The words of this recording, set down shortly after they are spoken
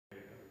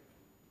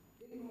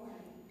Good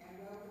morning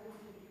and welcome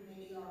to the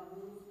Committee on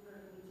Rules,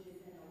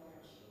 Privileges, and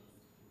Elections.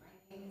 My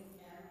name is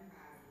Karen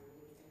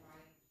Pasley, and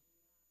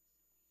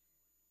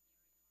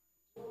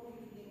before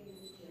we begin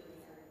this hearing,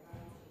 I would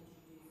like to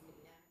introduce the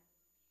next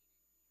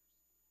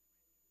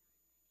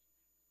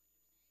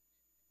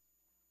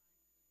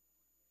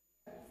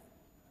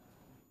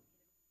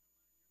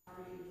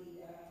party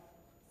leader,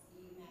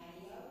 Steve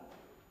Matteo,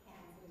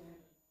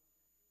 Councilmember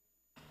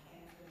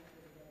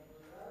Deborah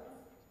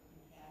Rose,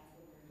 and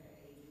Councilmember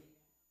Adrian.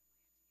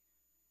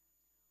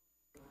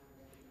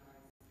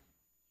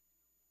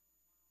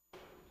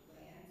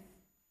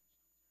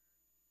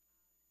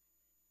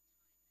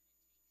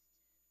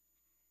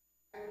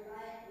 I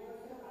would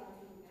also like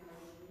to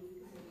acknowledge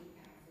Rules Committee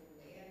Council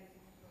Lance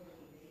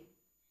Believe,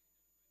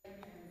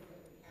 members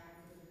of the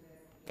Council's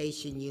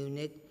Investigation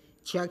Unit,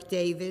 Chuck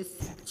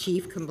Davis,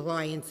 Chief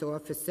Compliance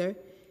Officer,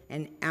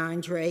 and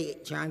Andre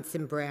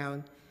Johnson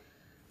Brown,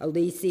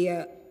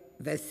 Alicia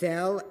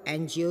Vassell,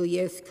 and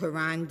Julius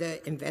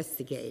Caranda,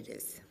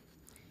 investigators.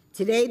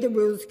 Today, the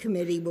Rules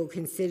Committee will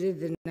consider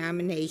the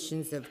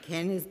nominations of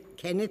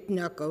Kenneth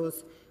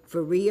Knuckles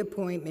for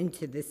reappointment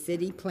to the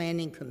City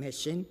Planning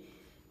Commission,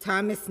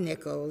 Thomas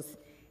Nichols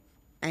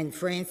and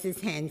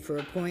Francis Henn for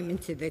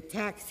appointment to the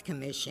Tax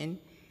Commission,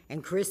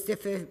 and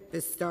Christopher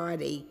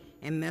Bastardi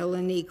and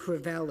Melanie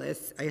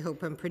Crivellis, I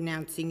hope I'm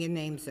pronouncing your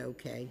names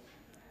okay,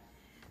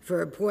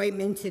 for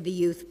appointment to the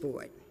Youth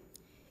Board.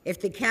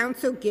 If the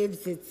Council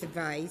gives its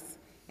advice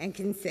and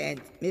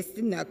consent,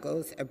 Mr.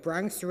 Knuckles, a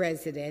Bronx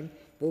resident,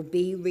 will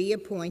be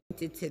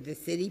reappointed to the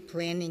City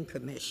Planning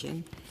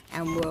Commission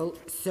and will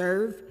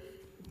serve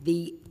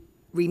the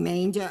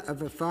remainder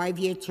of a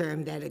 5-year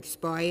term that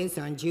expires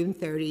on June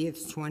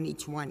 30th,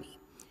 2020.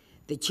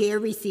 The chair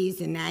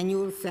receives an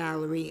annual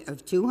salary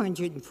of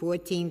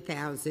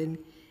 $214,413.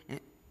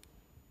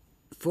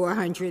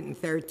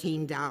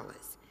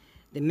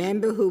 The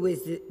member who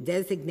is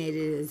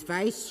designated as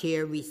vice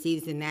chair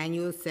receives an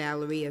annual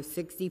salary of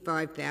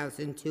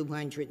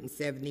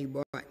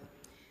 $65,271.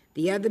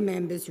 The other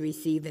members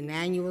receive an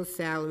annual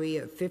salary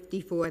of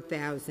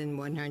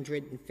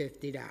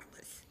 $54,150.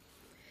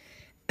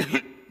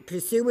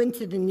 Pursuant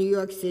to the New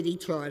York City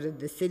Charter,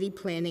 the City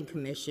Planning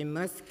Commission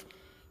must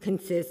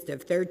consist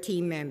of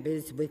 13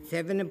 members with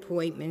 7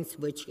 appointments,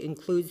 which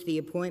includes the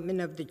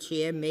appointment of the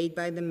chair made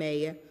by the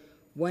mayor,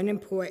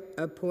 1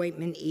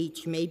 appointment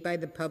each made by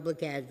the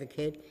public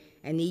advocate,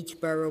 and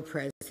each borough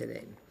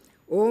president.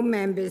 All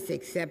members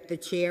except the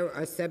chair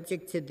are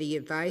subject to the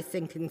advice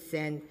and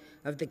consent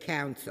of the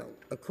council.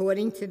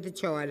 According to the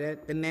charter,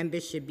 the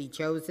members should be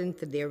chosen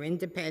for their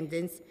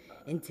independence,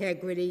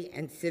 integrity,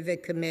 and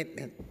civic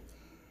commitment.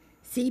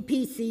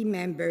 CPC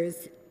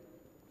members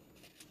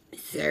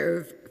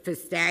serve for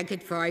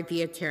staggered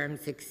 5-year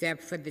terms,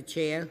 except for the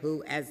chair,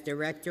 who, as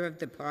director of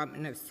the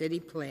Department of City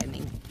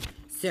Planning,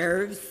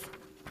 serves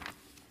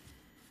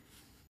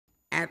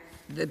at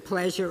the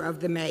pleasure of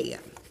the mayor.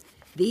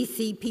 These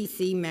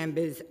CPC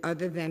members,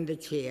 other than the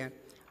chair,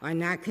 are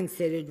not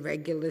considered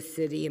regular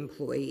city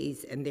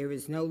employees, and there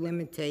is no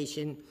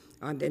limitation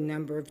on the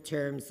number of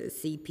terms a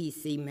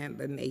CPC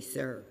member may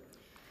serve.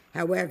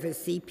 However,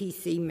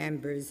 CPC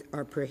members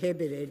are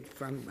prohibited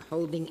from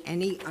holding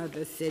any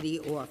other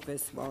city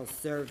office while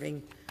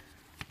serving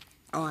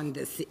on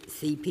the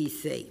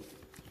CPC.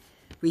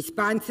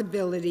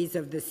 Responsibilities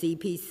of the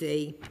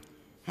CPC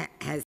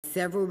has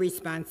several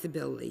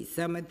responsibilities.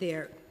 Some of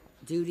their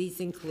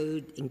duties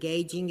include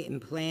engaging in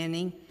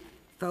planning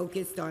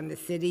focused on the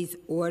city's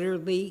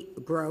orderly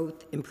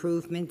growth,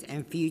 improvement,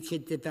 and future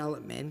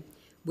development,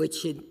 which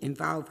should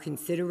involve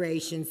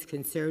considerations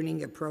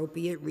concerning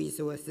appropriate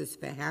resources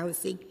for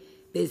housing,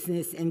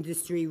 business,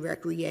 industry,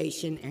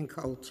 recreation, and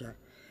culture.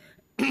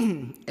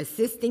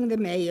 Assisting the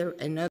mayor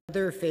and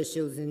other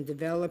officials in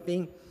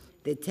developing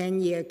the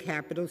 10-year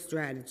capital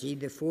strategy,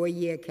 the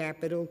 4-year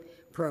capital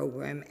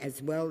program,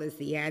 as well as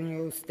the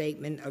annual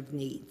statement of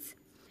needs.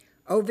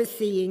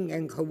 Overseeing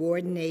and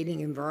coordinating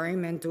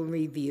environmental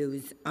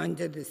reviews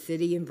under the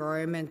City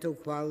Environmental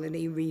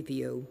Quality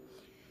Review,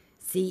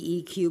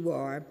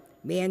 CEQR,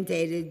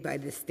 mandated by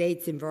the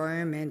state's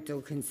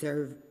environmental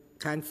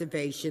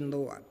conservation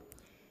law.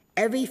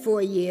 Every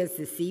 4 years,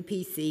 the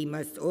CPC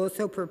must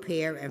also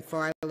prepare and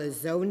file a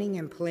zoning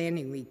and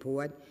planning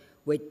report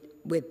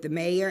with the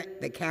mayor,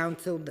 the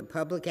council, the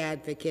public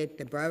advocate,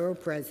 the borough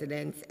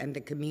presidents, and the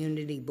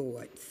community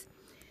boards.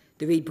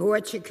 The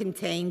report should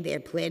contain their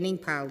planning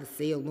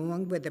policy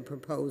along with a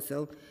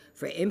proposal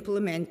for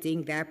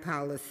implementing that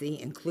policy,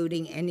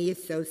 including any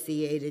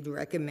associated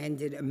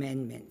recommended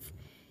amendments,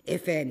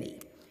 if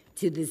any,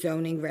 to the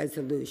zoning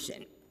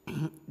resolution.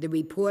 The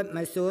report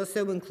must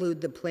also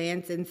include the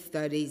plans and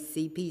studies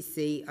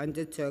CPC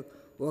undertook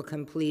or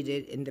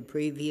completed in the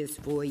previous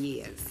 4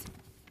 years.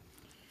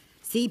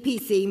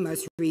 CPC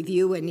must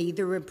review and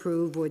either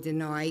approve or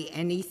deny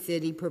any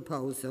city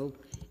proposal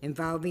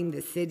involving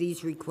the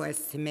city's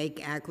requests to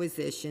make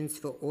acquisitions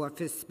for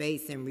office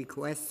space and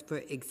requests for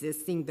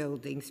existing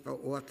buildings for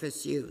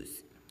office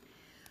use.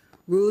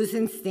 Rules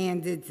and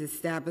standards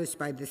established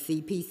by the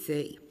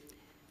CPC.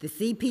 The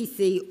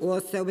CPC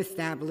also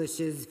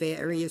establishes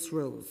various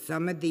rules.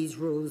 Some of these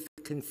rules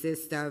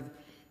consist of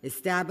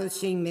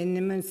establishing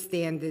minimum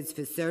standards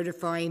for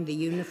certifying the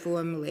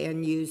Uniform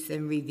Land Use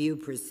and Review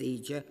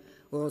Procedure,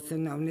 also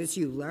known as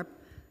ULURP,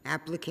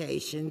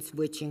 applications,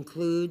 which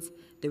includes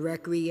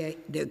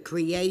the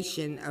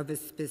creation of a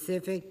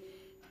specific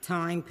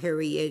time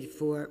period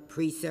for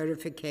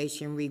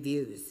pre-certification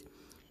reviews,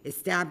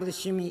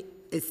 establishing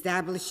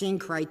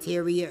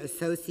criteria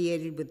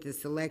associated with the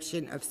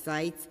selection of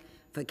sites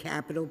for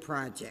capital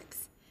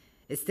projects,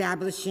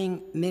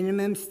 establishing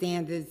minimum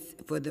standards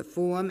for the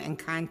form and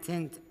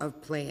content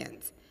of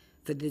plans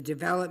for the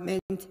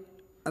development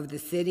of the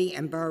city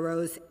and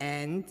boroughs,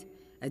 and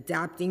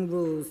adopting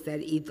rules that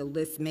either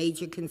list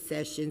major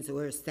concessions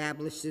or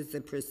establishes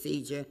a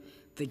procedure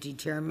for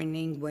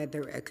determining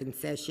whether a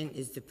concession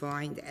is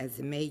defined as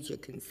a major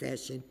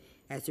concession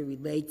as it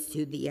relates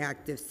to the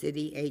act of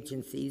city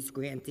agencies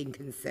granting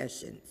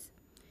concessions.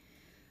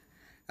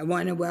 I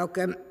want to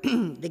welcome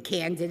the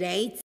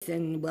candidates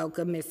and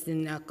welcome Mr.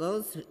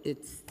 Knuckles.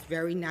 It's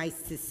very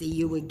nice to see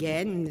you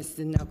again.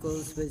 Mr.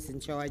 Knuckles was in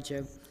charge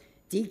of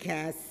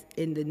DCAS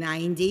in the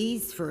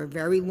 90s for a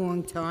very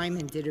long time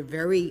and did a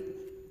very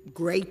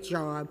great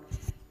job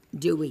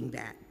doing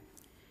that.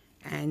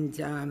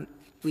 And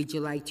would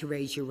you like to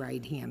raise your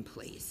right hand,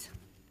 please?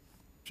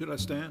 Should I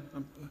stand?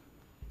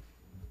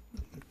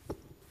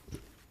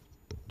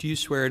 Do you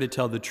swear to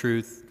tell the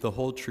truth, the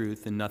whole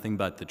truth, and nothing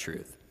but the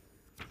truth?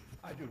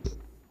 I do.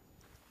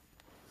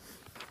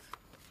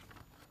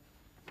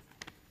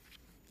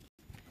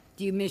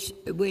 Do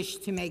you wish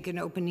to make an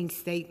opening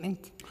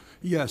statement?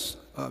 Yes.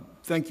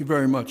 Thank you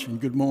very much, and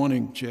good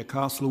morning, Chair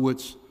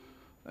Koslowitz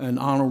and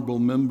honorable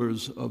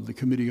members of the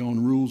Committee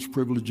on Rules,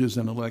 Privileges,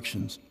 and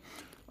Elections.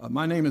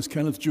 My name is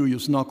Kenneth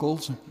Julius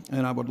Knuckles,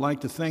 and I would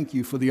like to thank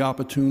you for the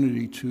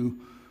opportunity to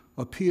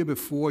appear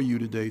before you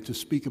today to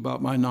speak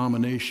about my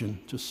nomination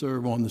to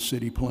serve on the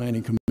City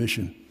Planning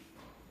Commission.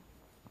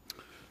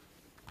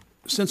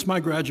 Since my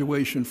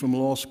graduation from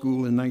law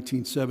school in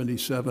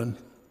 1977,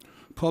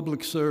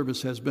 public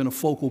service has been a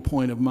focal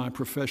point of my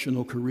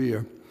professional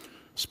career,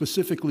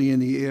 specifically in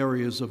the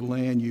areas of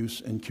land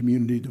use and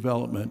community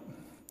development.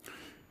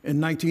 In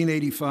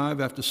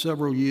 1985, after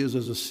several years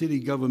as a city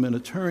government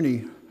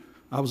attorney,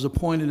 I was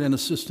appointed an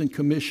assistant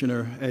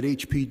commissioner at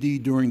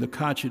HPD during the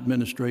Koch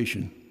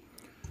administration.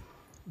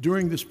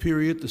 During this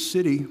period, the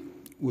city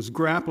was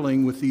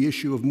grappling with the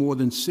issue of more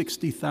than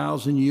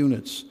 60,000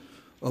 units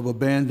of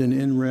abandoned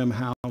in-rem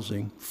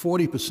housing,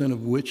 40%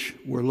 of which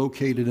were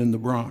located in the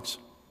Bronx.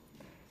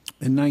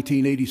 In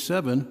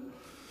 1987,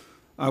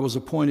 I was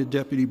appointed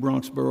Deputy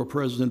Bronx Borough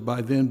President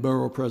by then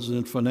Borough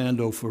President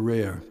Fernando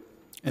Ferrer.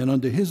 And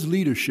under his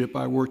leadership,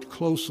 I worked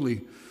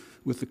closely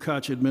with the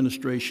Koch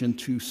administration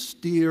to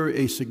steer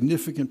a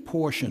significant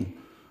portion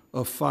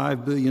of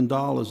 $5 billion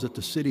that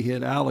the city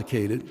had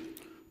allocated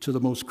to the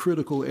most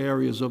critical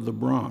areas of the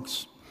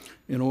Bronx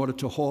in order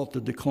to halt the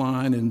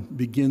decline and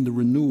begin the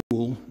renewal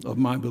of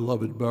my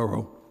beloved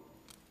borough.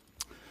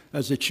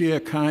 As the chair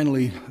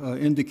kindly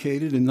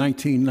indicated, in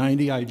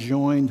 1990, I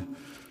joined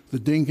the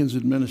Dinkins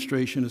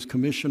administration as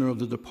commissioner of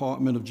the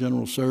Department of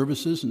General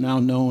Services, now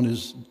known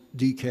as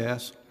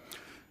DCAS,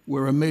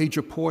 where a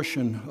major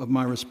portion of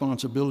my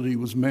responsibility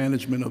was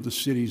management of the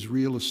city's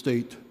real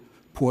estate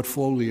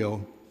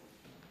portfolio.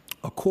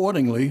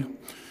 Accordingly,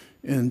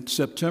 in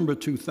September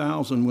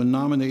 2000, when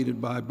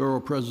nominated by Borough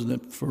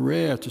President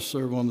Ferrer to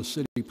serve on the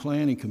City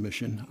Planning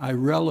Commission, I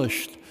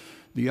relished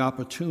the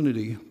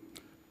opportunity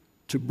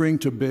to bring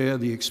to bear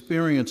the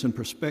experience and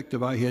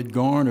perspective I had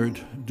garnered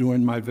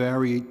during my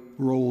varied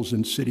roles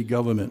in city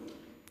government.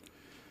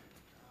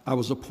 I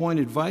was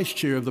appointed vice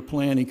chair of the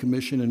Planning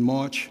Commission in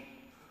March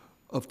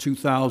of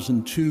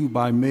 2002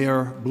 by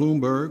Mayor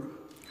Bloomberg,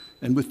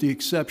 and with the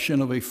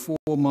exception of a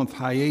 4-month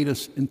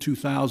hiatus in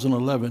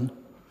 2011,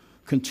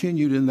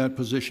 continued in that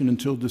position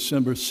until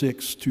December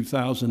 6,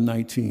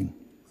 2019.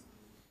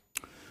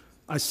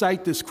 I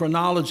cite this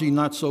chronology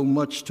not so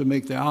much to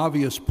make the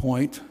obvious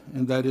point,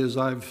 and that is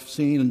I've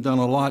seen and done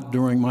a lot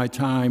during my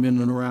time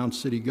in and around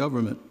city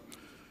government,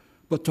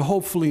 but to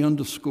hopefully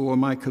underscore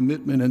my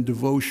commitment and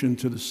devotion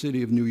to the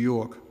city of New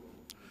York.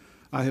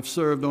 I have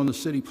served on the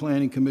City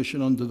Planning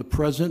Commission under the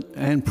present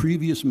and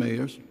previous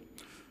mayors,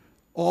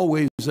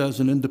 always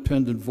as an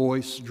independent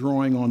voice,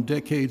 drawing on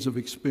decades of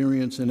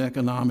experience in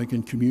economic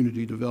and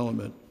community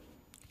development.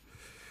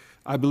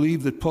 I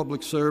believe that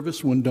public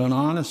service, when done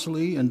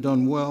honestly and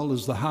done well,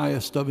 is the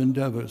highest of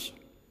endeavors.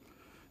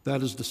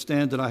 That is the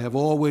standard I have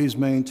always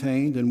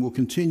maintained and will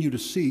continue to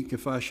seek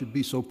if I should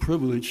be so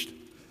privileged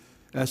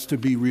as to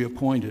be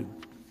reappointed.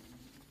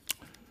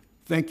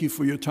 Thank you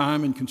for your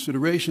time and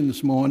consideration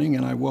this morning,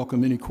 and I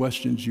welcome any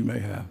questions you may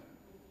have.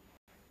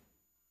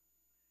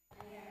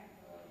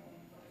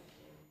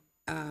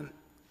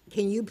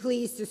 Can you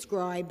please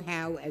describe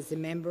how, as a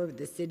member of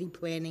the City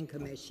Planning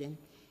Commission,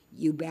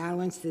 you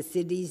balance the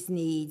city's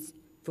needs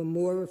for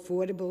more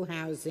affordable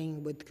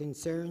housing with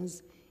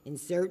concerns in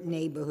certain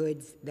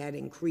neighborhoods that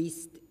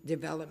increased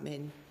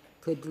development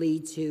could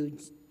lead to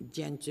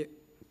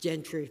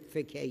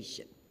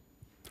gentrification?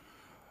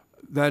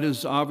 That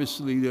is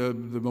obviously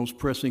the most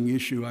pressing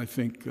issue, I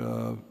think,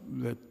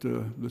 that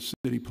the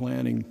City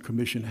Planning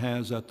Commission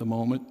has at the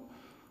moment.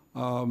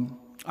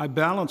 I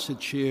balance it,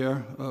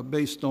 Chair,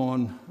 based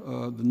on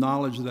the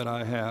knowledge that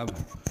I have,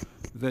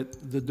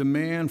 that the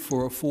demand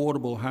for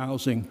affordable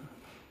housing,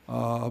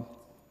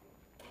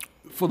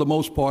 for the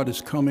most part, is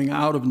coming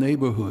out of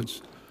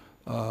neighborhoods,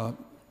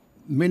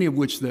 many of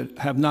which that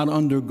have not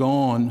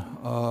undergone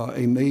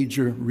a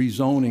major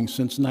rezoning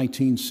since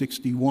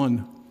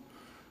 1961.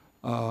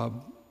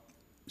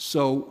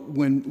 So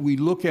when we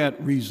look at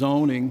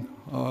rezoning,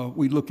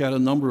 we look at a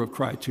number of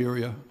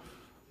criteria.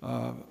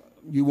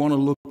 You want to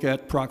look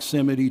at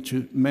proximity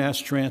to mass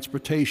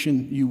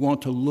transportation. You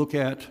want to look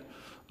at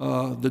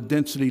the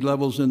density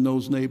levels in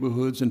those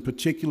neighborhoods, and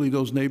particularly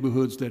those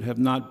neighborhoods that have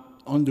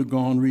not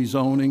undergone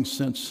rezoning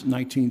since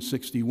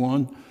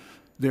 1961.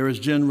 There is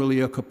generally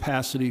a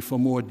capacity for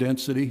more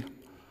density.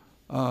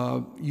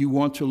 You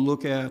want to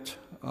look at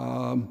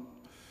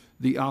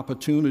the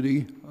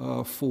opportunity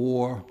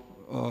for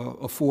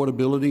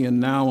affordability, and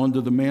now under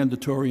the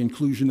mandatory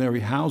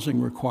inclusionary housing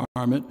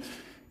requirement,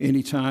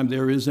 anytime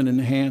there is an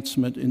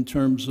enhancement in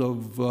terms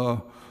of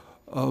FAR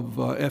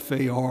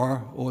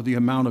or the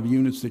amount of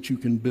units that you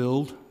can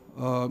build,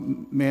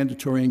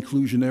 mandatory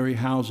inclusionary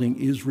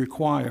housing is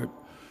required.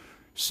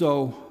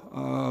 So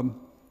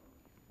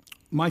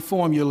my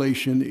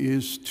formulation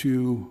is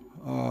to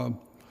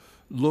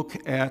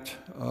look at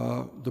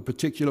the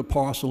particular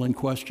parcel in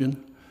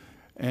question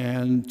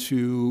and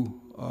to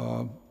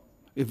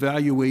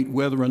evaluate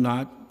whether or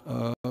not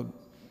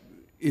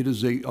it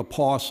is a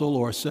parcel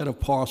or a set of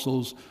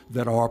parcels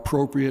that are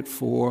appropriate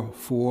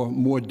for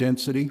more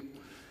density,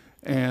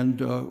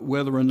 and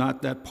whether or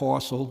not that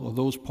parcel or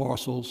those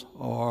parcels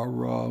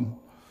are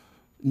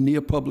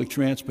near public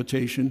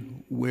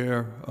transportation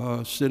where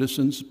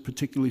citizens,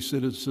 particularly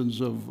citizens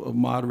of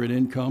moderate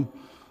income,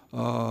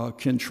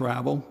 can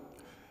travel.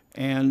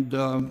 And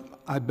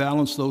I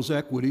balance those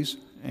equities,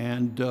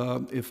 and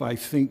if I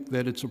think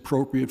that it's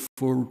appropriate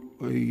for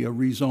a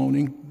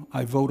rezoning,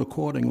 I vote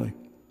accordingly.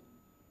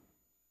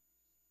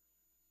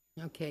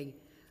 Okay,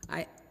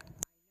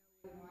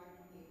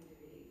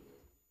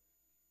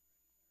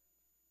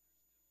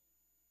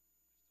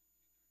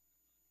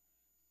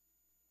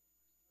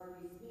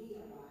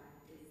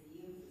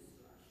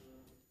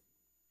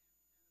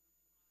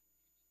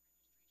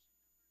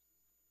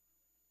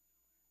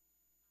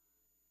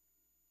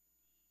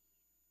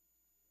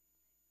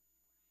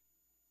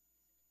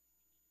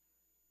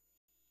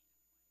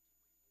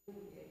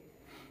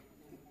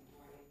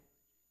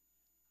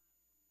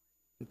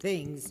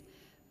 things,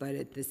 but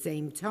at the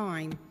same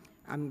time,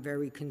 I'm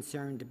very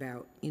concerned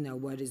about,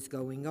 what is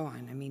going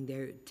on. I mean,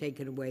 they're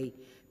taking away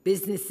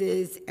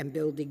businesses and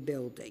building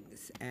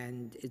buildings,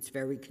 and it's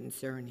very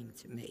concerning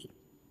to me.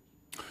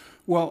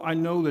 Well, I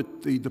know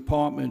that the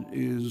department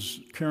is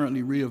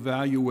currently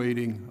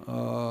reevaluating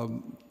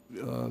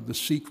the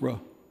SECRA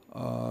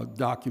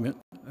document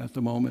at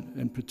the moment,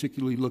 and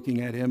particularly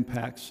looking at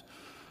impacts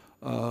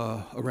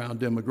around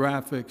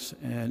demographics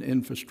and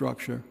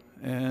infrastructure,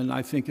 and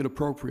I think it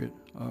appropriate.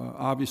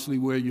 Obviously,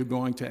 where you're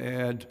going to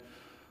add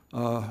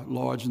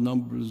large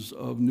numbers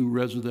of new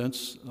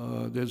residents,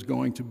 there's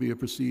going to be a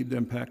perceived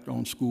impact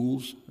on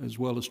schools, as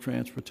well as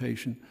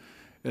transportation,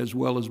 as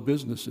well as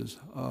businesses.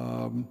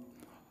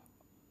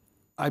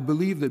 I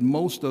believe that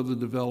most of the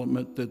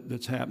development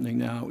that's happening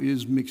now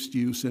is mixed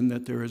use, in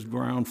that there is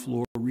ground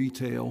floor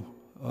retail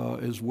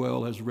as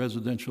well as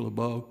residential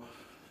above.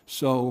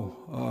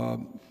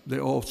 So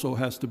there also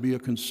has to be a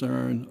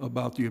concern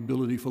about the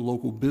ability for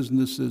local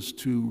businesses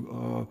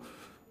to,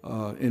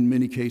 in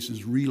many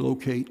cases,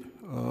 relocate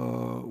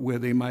where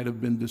they might have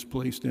been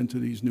displaced into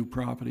these new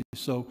properties.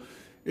 So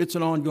it's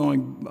an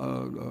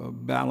ongoing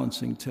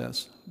balancing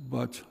test.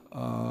 But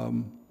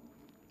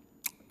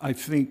I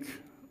think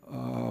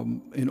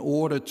in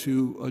order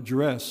to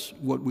address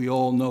what we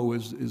all know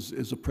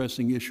is a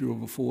pressing issue of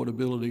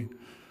affordability,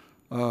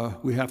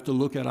 we have to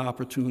look at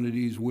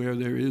opportunities where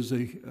there is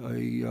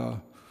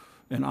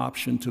an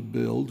option to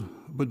build,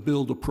 but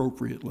build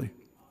appropriately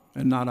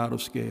and not out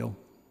of scale.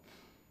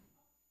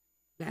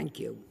 Thank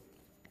you.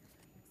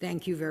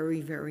 Thank you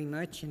very, very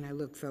much, and I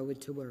look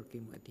forward to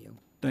working with you.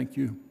 Thank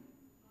you.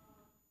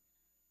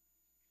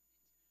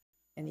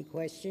 Any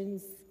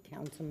questions?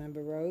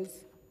 Councilmember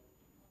Rose?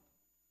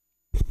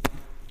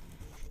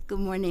 Good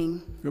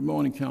morning. Good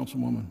morning,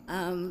 Councilwoman.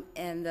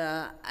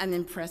 I'm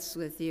impressed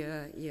with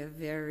your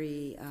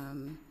very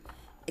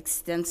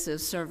extensive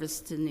service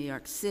to New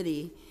York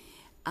City,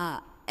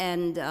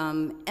 and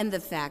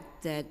the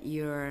fact that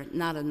you're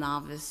not a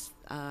novice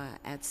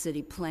at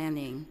city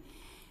planning.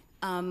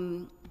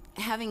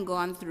 Having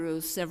gone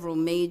through several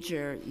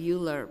major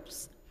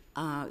ULURPs,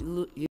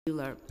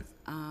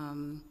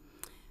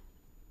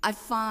 I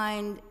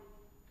find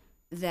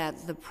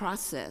that the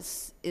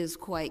process is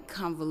quite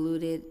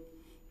convoluted.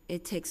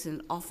 It takes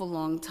an awful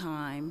long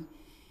time.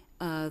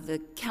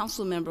 The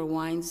council member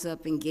winds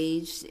up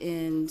engaged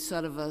in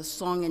sort of a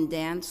song and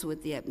dance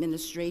with the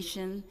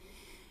administration.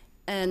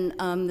 And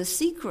the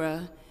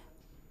SECRA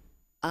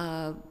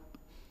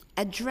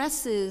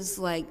addresses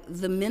like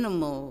the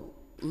minimal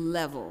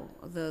level,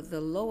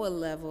 the lower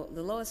level,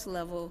 the lowest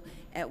level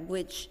at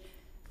which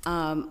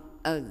a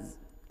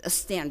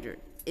standard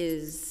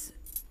is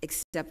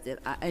accepted.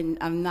 I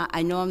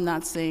know I'm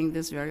not saying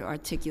this very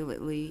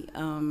articulately,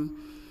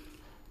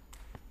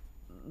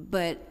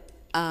 but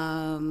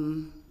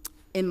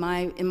in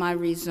my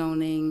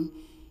rezoning,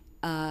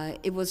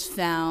 it was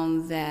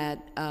found that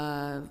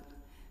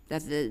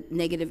that the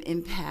negative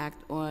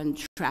impact on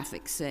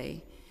traffic,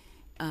 say,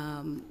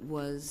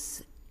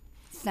 was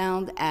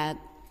found at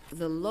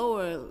the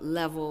lower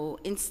level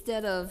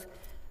instead of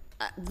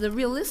the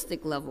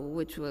realistic level,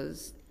 which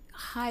was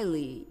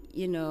highly,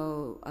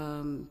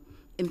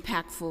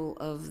 impactful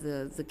of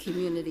the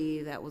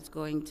community that was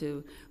going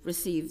to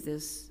receive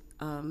this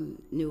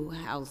new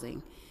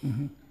housing.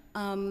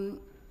 Mm-hmm.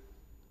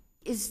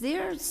 Is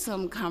there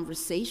some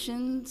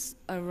conversations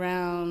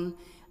around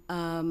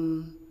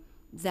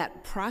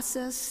that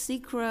process,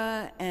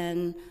 SECRA,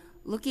 and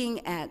looking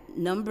at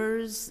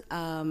numbers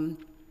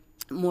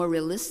more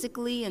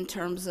realistically in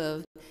terms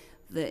of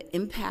the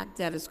impact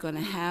that it's going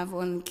to have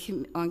on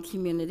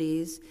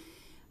communities?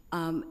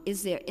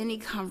 Is there any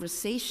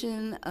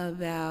conversation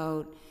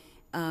about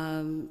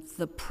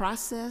the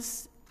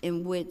process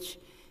in which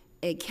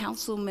a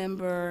council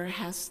member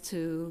has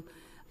to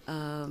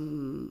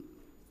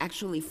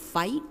actually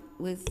fight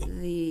with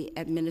the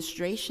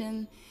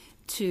administration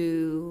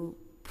to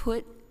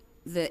put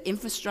the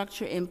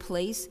infrastructure in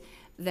place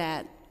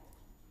that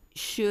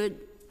should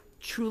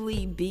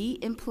truly be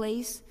in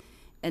place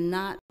and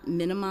not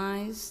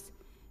minimized?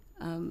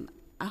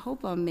 I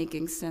hope I'm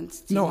making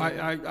sense to you. No,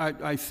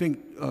 I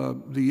think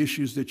the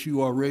issues that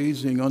you are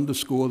raising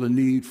underscore the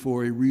need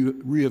for a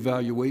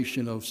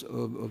reevaluation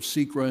of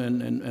SECRA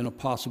and a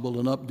possible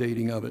an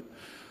updating of it.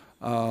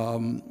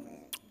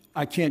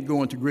 I can't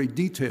go into great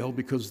detail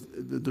because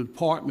the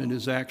department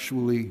is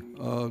actually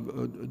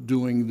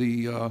doing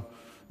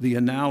the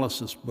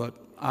analysis, but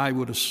I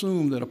would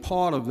assume that a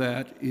part of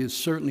that is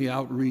certainly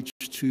outreach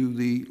to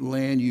the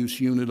land use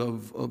unit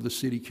of the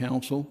city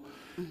council.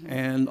 Mm-hmm.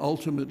 And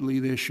ultimately,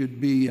 there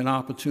should be an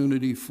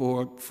opportunity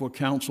for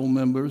council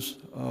members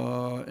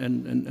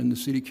and the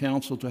city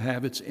council to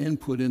have its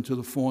input into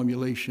the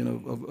formulation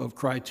of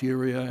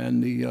criteria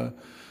and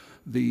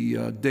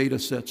the data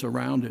sets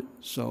around it.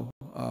 So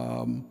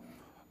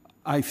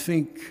I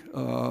think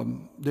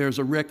there's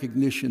a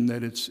recognition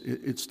that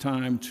it's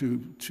time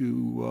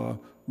to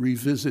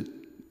revisit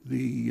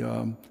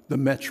the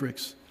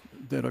metrics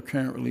that are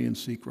currently in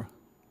SECRA.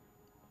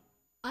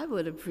 I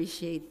would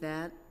appreciate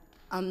that.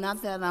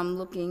 Not that I'm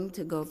looking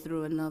to go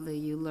through another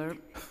ULURP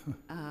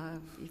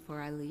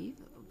before I leave,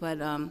 but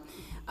I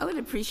would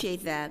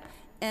appreciate that.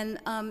 And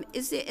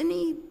is there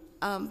any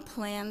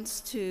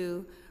plans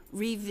to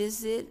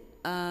revisit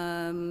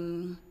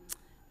the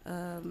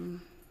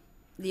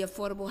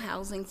affordable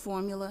housing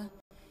formula?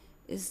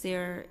 Is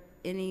there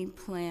any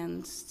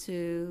plans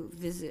to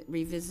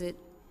revisit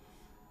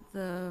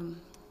the,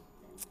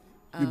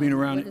 You've been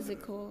around what is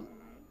it called?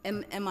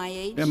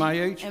 MIH?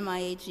 MIH?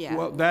 MIH, yeah.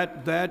 Well,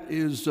 that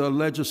is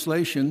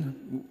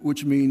legislation,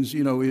 which means,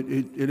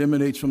 it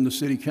emanates from the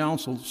city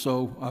council,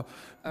 so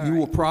you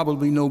will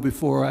probably know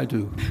before I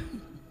do.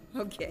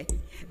 Okay,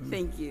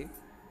 thank you.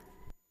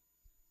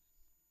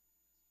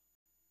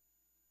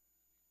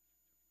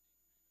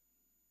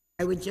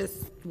 I would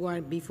just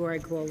want, before I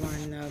call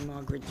on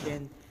Margaret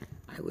Chin,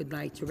 I would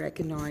like to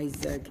recognize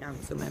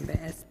Councilmember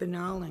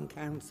Espinal and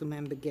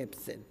Councilmember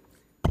Gibson.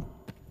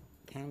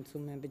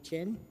 Councilmember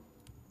Chin.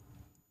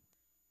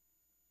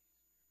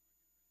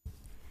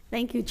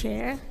 Thank you,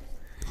 Chair.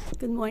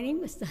 Good morning,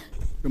 Mr.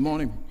 Good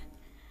morning.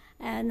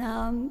 And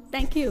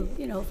thank you,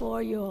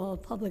 for your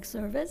public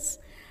service.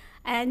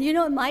 And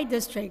in my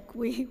district,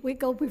 we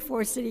go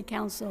before city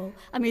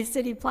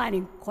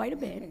planning quite a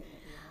bit.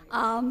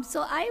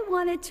 So I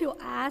wanted to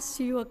ask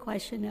you a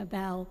question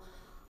about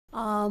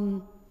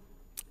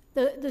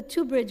the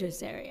Two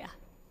Bridges area.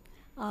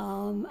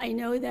 I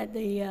know that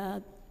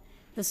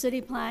the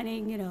city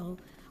planning,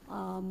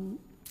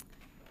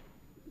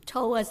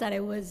 told us that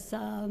it was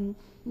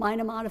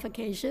minor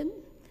modification,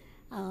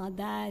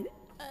 that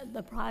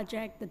the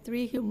project, the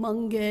three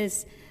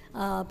humongous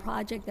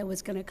project that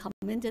was going to come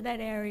into that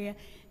area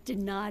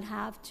did not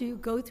have to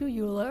go through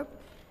ULURP,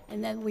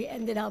 and then we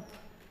ended up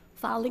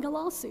filing a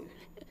lawsuit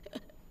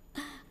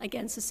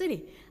against the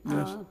city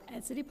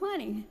and city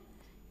planning.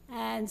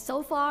 And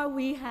so far,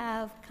 we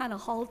have kind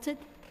of halted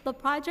the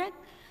project.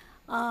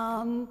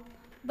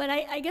 But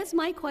I guess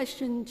my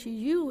question to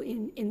you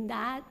in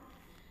that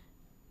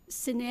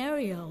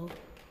scenario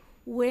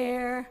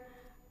where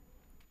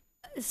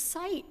a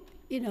site,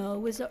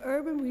 was an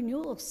urban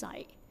renewal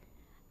site,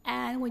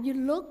 and when you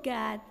look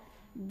at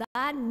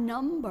that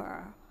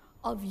number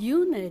of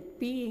unit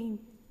being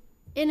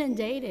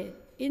inundated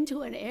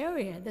into an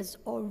area that's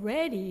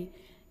already,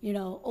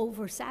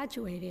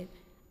 oversaturated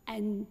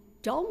and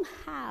don't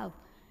have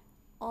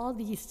all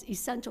these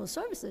essential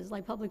services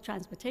like public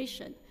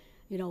transportation,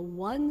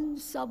 one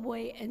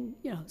subway and,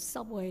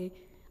 subway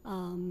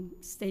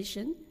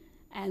station,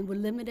 and with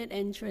limited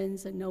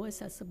entrance and no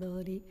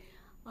accessibility.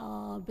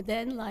 But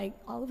then, like,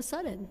 all of a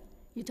sudden,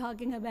 you're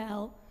talking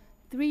about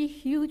 3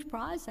 huge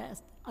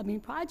projects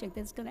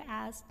that's gonna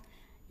ask,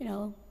 you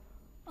know,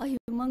 a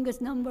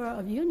humongous number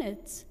of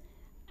units.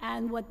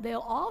 And what they're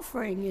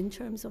offering in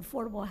terms of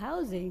affordable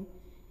housing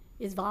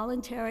is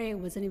voluntary, it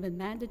wasn't even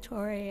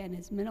mandatory, and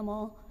it's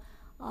minimal.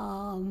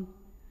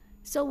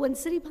 So when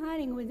city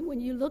planning,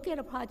 when you look at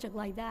a project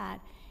like that,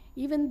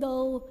 even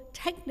though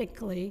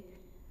technically,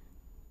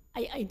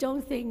 I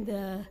don't think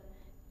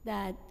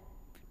that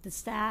the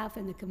staff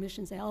and the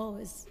commission say, oh,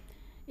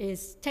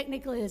 is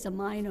technically is a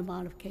minor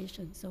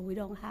modification, so we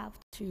don't have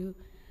to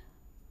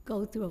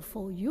go through a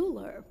full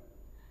ULURP.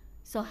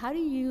 So how do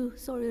you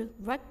sort of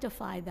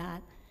rectify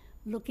that,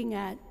 looking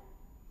at,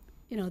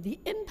 you know, the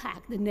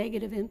impact, the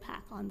negative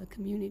impact on the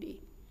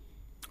community?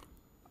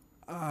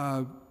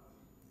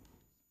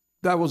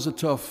 That was a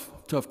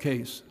tough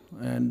case,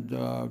 and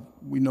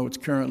we know it's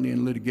currently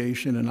in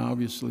litigation, and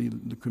obviously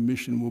the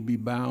commission will be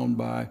bound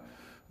by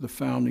the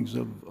findings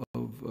of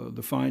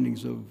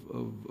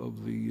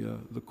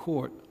the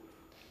court.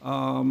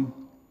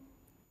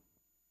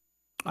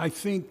 I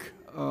think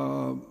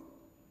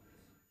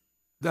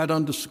that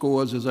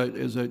underscores, as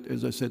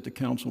I said to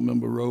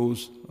Councilmember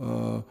Rose,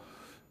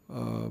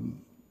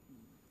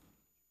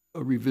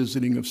 a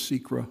revisiting of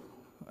SECRA,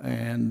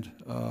 and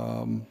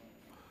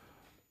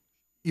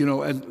you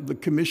know, as the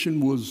commission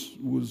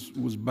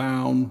was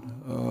bound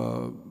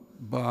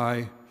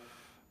by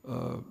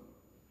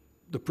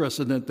the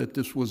precedent that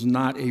this was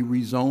not a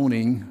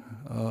rezoning.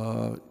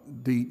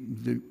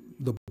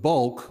 The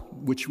bulk,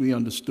 which we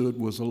understood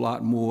was a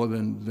lot more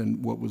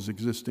than what was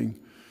existing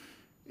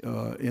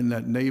in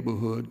that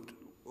neighborhood,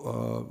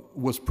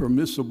 was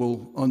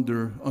permissible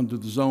under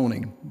the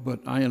zoning. But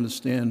I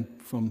understand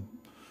from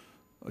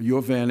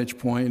your vantage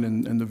point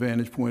and the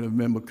vantage point of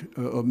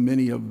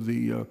many of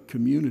the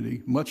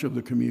community, much of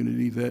the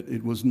community, that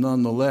it was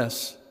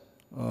nonetheless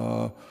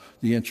the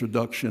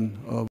introduction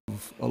of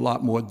a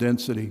lot more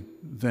density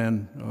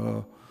than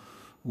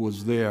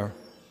was there.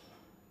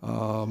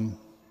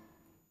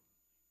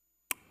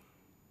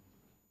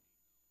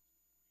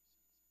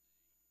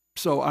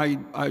 So I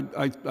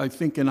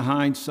think in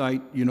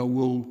hindsight, you know,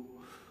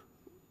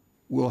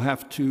 we'll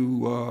have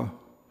to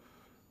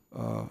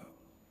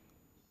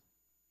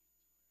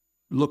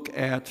look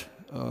at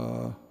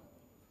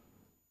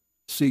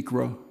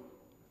SECRA,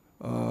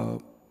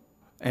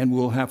 and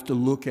we'll have to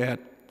look at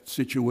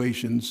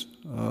situations,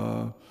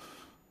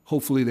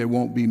 hopefully there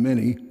won't be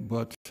many,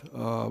 but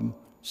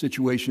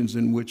situations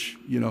in which,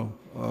 you know,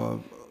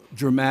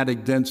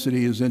 dramatic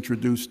density is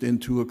introduced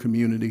into a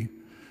community,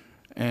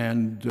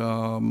 and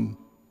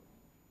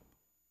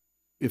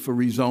if a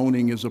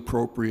rezoning is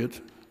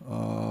appropriate,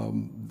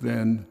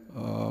 then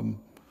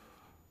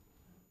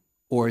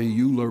or a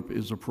ULURP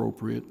is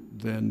appropriate,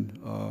 then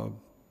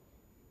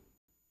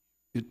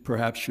it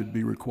perhaps should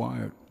be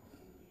required.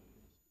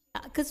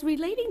 Because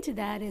relating to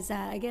that is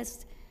that, I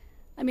guess,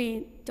 I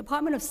mean,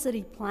 Department of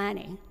City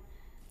Planning.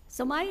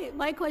 So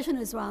my question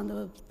is around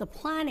the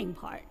planning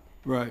part.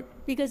 Right.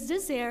 Because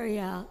this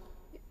area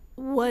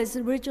was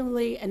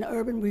originally an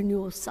urban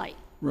renewal site.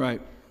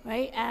 Right.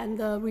 Right, and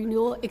the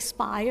renewal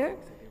expired,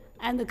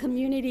 and the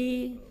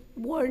community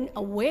weren't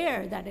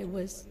aware that it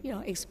was, you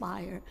know,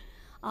 expired.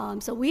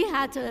 So we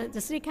had to,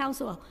 the city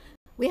council,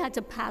 we had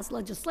to pass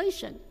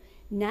legislation.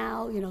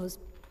 Now, you know,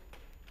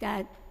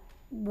 that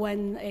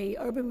when a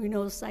urban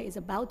renewal site is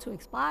about to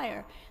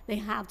expire, they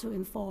have to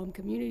inform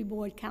community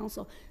board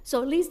council.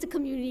 So at least the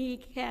community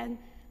can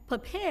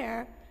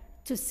prepare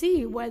to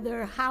see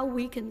how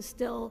we can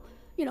still,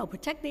 you know,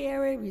 protect the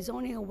area,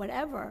 rezoning or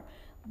whatever.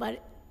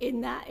 But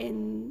in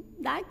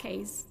that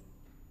case,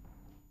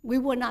 we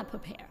would not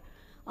prepare.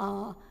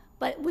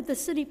 But with the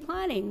city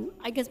planning,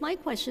 I guess my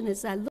question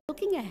is that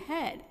looking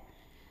ahead,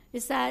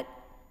 is that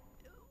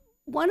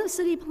one of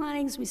city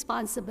planning's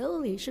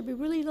responsibilities should be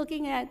really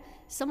looking at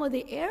some of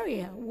the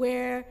area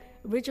where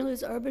originally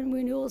was urban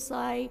renewal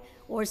site,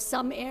 or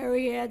some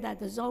area that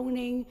the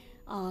zoning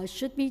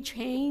should be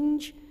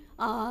changed.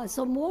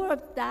 So more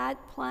of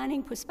that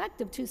planning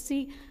perspective to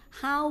see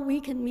how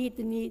we can meet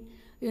the need,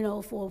 you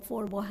know, for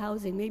affordable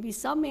housing. Maybe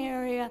some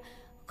area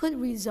could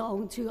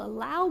rezone to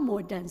allow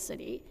more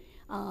density.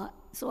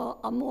 So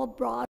a more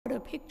broader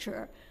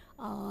picture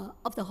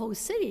of the whole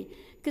city.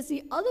 Because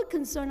the other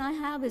concern I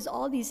have is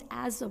all these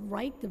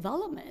as-of-right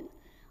development.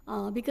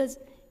 Because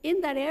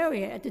in that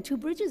area, at the Two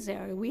Bridges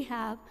area, we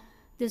have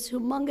this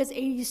humongous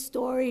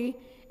 80-story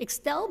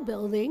Excel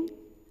building,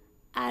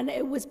 and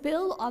it was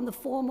built on the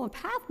former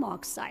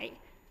Pathmark site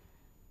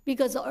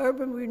because the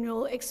urban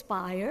renewal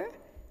expired,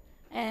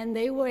 and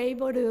they were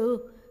able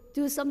to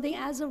do something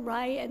as of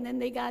right, and then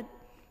they got,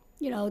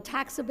 you know,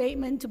 tax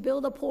abatement to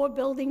build a poor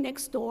building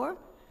next door,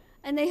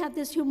 and they have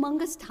this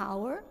humongous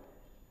tower,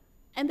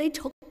 and they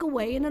took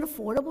away an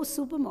affordable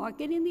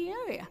supermarket in the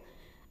area.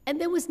 And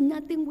there was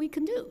nothing we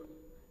can do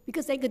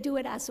because they could do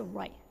it as of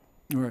right.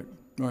 Right,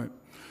 right.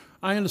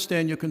 I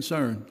understand your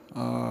concern.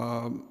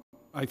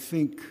 I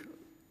think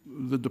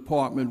the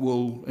department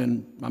will,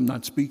 and I'm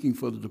not speaking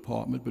for the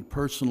department, but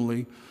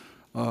personally,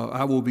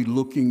 I will be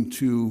looking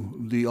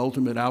to the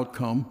ultimate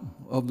outcome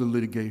of the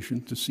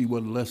litigation to see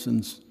what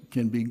lessons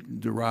can be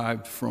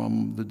derived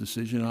from the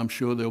decision. I'm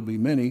sure there'll be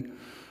many.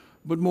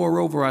 But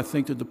moreover, I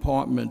think the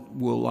department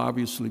will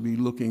obviously be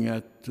looking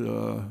at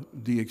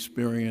the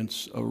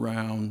experience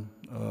around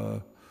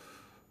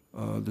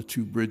the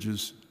Two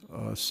Bridges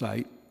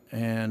site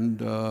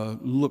and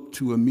look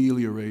to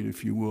ameliorate,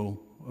 if you will,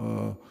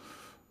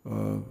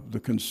 the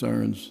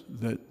concerns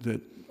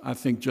that I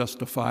think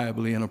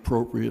justifiably and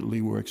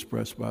appropriately were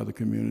expressed by the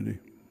community.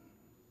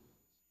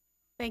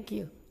 Thank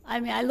you. I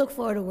mean, I look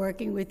forward to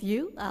working with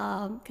you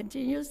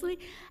continuously,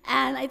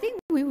 and I think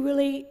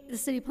the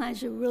city plan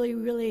should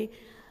really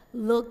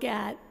look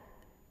at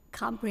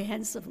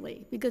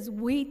comprehensively, because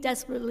we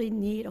desperately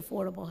need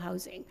affordable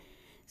housing.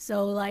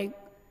 So, like,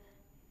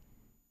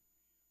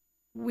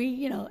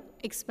 we,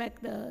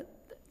 expect the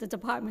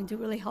department to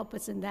really help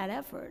us in that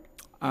effort.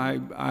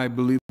 I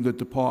believe the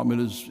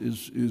department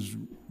is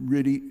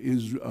ready,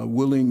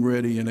 willing,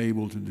 ready, and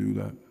able to do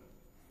that.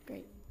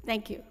 Great.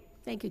 Thank you.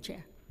 Thank you,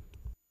 Chair.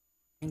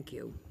 Thank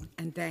you.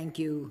 And thank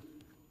you,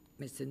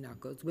 Mr.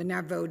 Knuckles. We're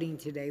not voting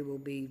today. We'll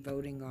be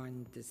voting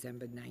on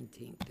December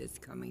 19th, this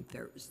coming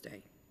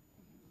Thursday.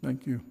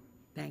 Thank you.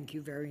 Thank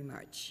you very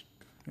much.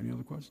 Any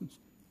other questions?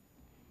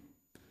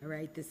 All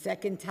right, the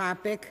second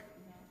topic.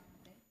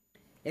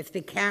 If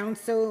the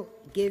council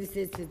gives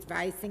its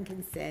advice and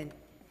consent,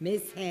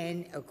 Ms.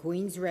 Henn, a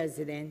Queens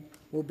resident,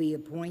 will be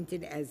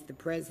appointed as the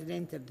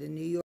president of the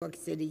New York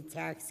City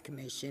Tax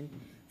Commission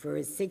for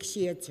a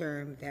 6-year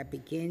term that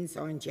begins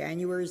on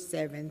January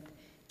 7th,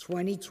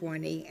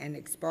 2020 and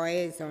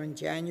expires on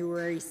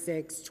January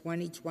 6,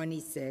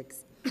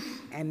 2026.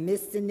 And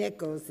Mr.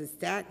 Nichols, a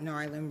Staten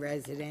Island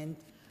resident,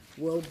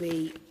 will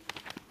be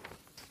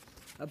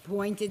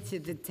appointed to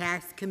the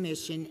Tax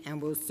Commission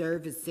and will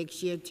serve a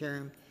 6-year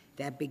term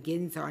that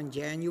begins on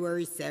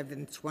January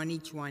 7th,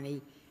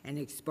 2020 and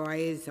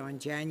expires on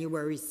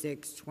January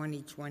 6,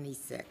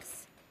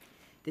 2026.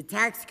 The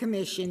Tax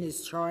Commission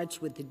is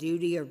charged with the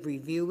duty of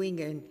reviewing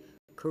and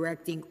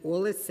correcting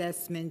all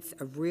assessments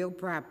of real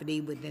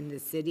property within the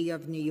City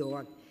of New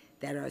York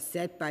that are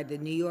set by the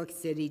New York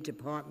City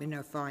Department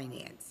of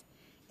Finance.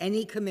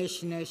 Any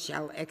commissioner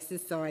shall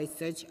exercise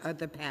such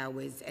other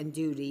powers and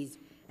duties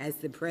as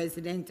the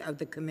President of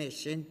the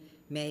Commission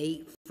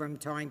may, from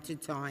time to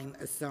time,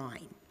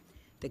 assign.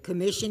 The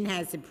Commission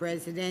has a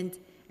president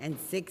and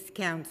 6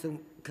 council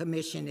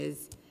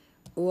commissioners,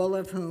 all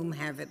of whom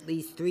have at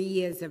least 3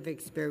 years of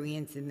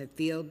experience in the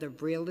field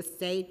of real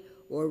estate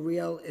or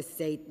real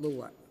estate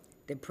law.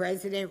 The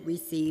president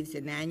receives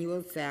an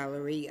annual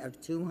salary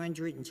of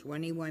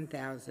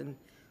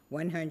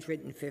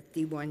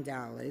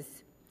 $221,151.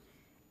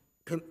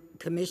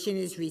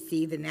 Commissioners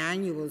receive an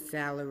annual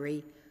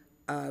salary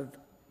of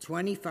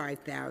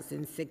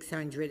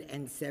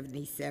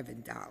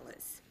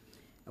 $25,677.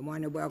 I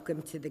want to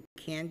welcome to the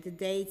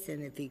candidates,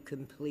 and if you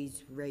can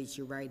please raise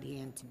your right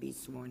hand to be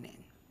sworn in.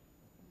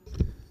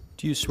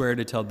 Do you swear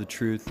to tell the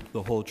truth,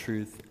 the whole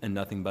truth, and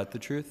nothing but the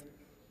truth?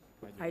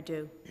 I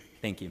do.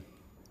 Thank you.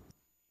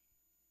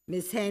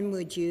 Ms. Henn,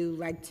 would you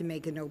like to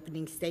make an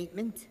opening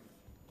statement?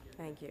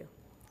 Thank you.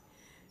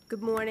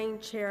 Good morning,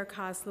 Chair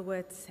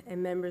Koslowitz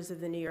and members of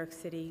the New York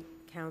City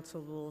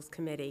Council Rules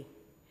Committee.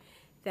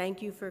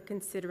 Thank you for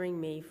considering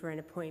me for an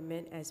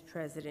appointment as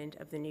president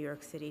of the New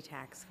York City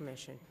Tax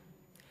Commission.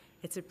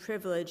 It's a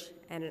privilege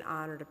and an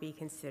honor to be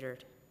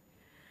considered.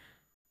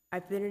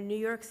 I've been a New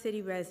York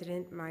City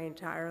resident my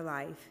entire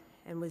life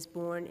and was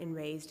born and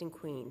raised in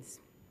Queens.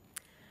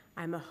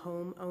 I'm a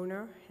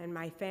homeowner, and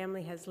my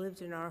family has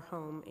lived in our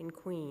home in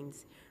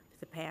Queens for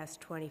the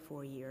past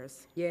 24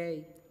 years.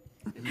 Yay.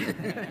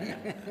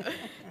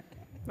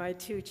 My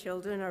 2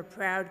 children are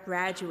proud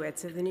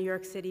graduates of the New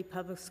York City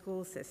public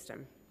school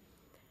system.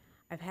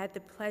 I've had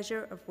the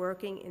pleasure of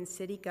working in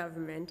city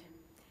government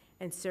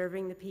and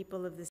serving the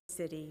people of the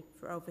city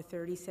for over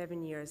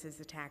 37 years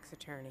as a tax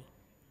attorney.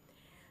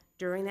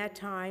 During that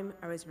time,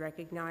 I was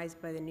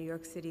recognized by the New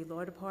York City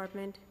Law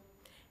Department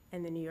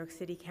and the New York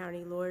City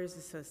County Lawyers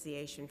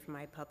Association for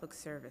my public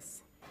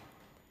service.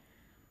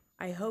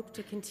 I hope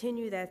to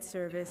continue that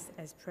service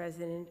as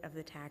president of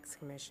the Tax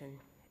Commission,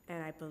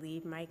 and I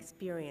believe my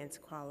experience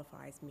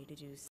qualifies me to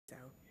do so.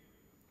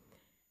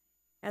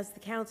 As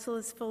the council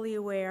is fully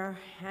aware,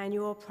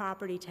 annual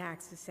property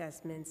tax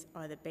assessments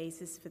are the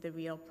basis for the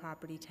real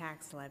property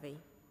tax levy,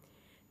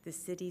 the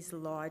city's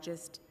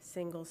largest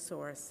single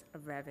source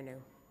of revenue.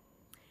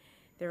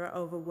 There are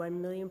over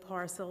 1 million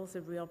parcels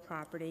of real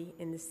property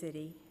in the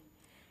city,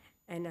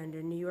 and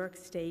under New York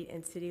State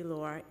and city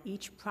law,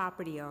 each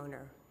property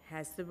owner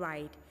has the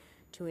right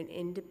to an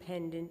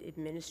independent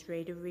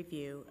administrative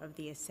review of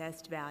the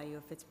assessed value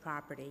of its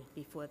property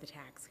before the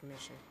Tax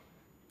Commission.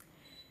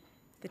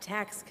 The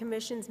Tax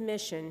Commission's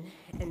mission,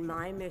 and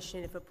my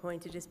mission if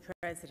appointed as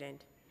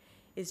president,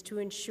 is to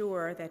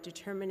ensure that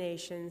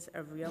determinations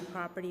of real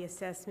property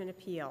assessment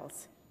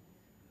appeals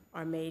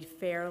are made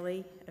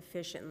fairly,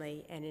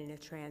 efficiently, and in a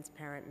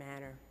transparent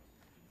manner.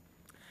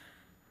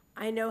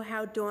 I know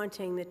how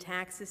daunting the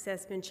tax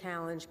assessment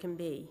challenge can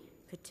be,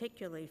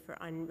 particularly for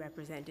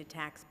unrepresented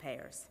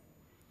taxpayers.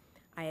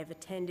 I have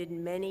attended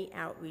many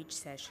outreach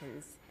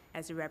sessions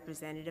as a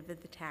representative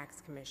of the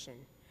Tax Commission,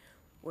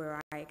 where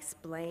I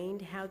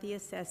explained how the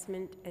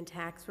assessment and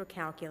tax were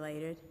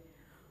calculated,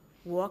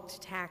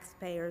 walked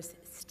taxpayers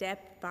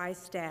step by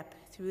step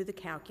through the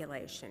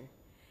calculation,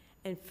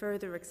 and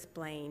further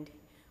explained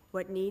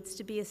what needs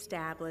to be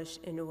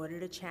established in order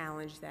to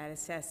challenge that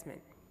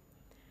assessment.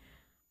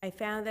 I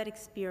found that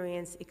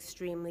experience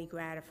extremely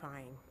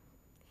gratifying.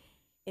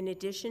 In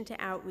addition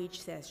to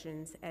outreach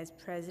sessions as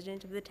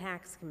president of the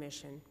Tax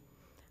Commission,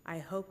 I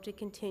hope to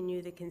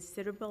continue the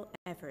considerable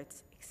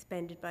efforts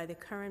expended by the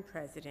current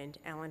president,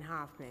 Ellen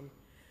Hoffman,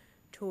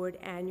 toward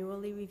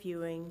annually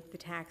reviewing the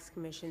Tax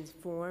Commission's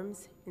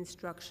forms,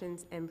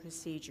 instructions, and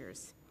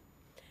procedures,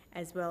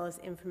 as well as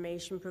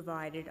information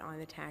provided on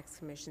the Tax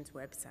Commission's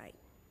website,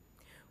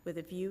 with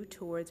a view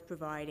towards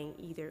providing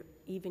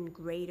even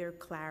greater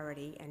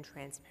clarity and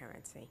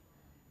transparency.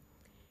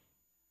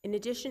 In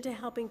addition to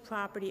helping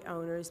property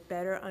owners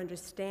better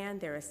understand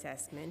their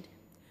assessment,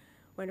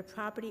 when a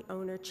property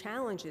owner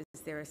challenges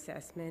their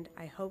assessment,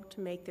 I hope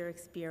to make their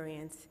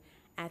experience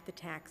at the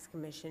Tax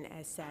Commission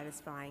as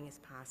satisfying as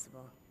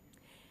possible.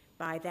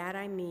 By that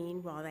I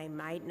mean, while they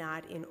might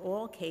not in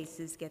all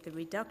cases get the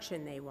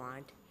reduction they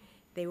want,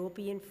 they will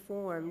be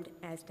informed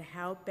as to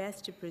how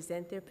best to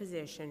present their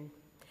position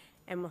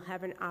and will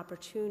have an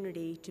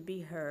opportunity to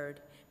be heard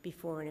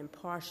before an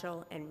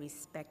impartial and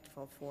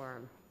respectful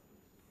forum.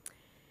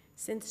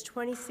 Since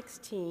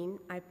 2016,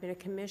 I've been a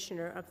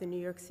commissioner of the New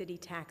York City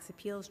Tax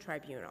Appeals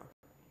Tribunal,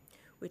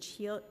 which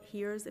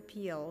hears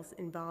appeals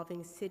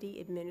involving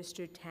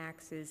city-administered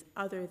taxes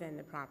other than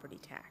the property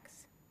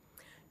tax.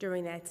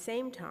 During that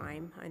same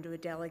time, under a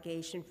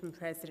delegation from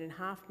President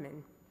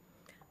Hoffman,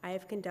 I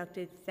have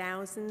conducted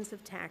thousands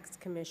of tax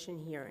commission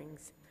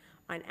hearings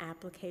on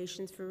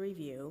applications for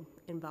review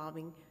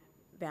involving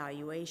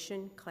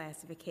valuation,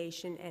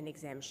 classification, and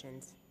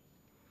exemptions.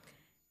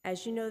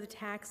 As you know, the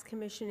Tax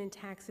Commission and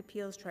Tax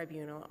Appeals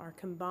Tribunal are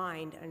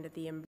combined under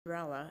the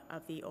umbrella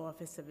of the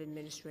Office of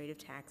Administrative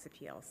Tax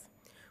Appeals,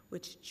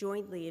 which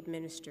jointly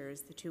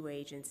administers the two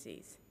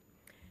agencies.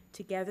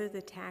 Together, the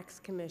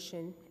Tax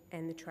Commission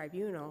and the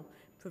Tribunal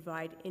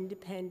provide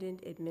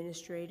independent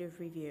administrative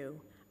review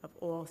of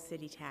all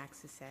city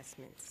tax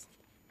assessments.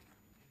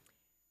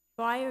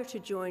 Prior to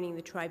joining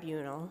the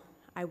Tribunal,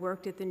 I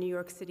worked at the New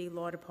York City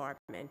Law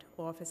Department,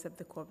 Office of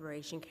the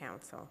Corporation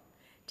Counsel,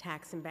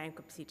 Tax and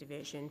Bankruptcy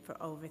Division for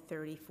over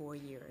 34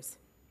 years,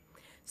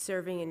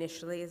 serving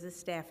initially as a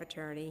staff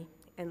attorney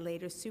and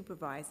later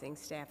supervising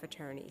staff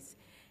attorneys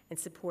and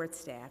support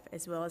staff,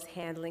 as well as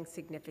handling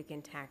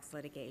significant tax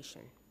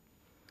litigation.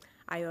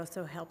 I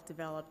also helped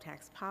develop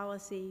tax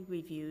policy,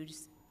 reviewed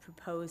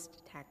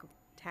proposed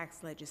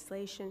tax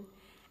legislation,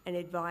 and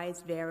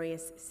advised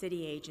various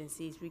city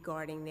agencies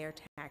regarding their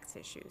tax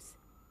issues.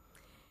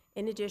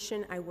 In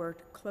addition, I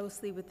worked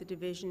closely with the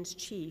division's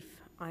chief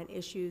on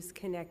issues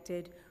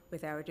connected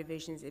with our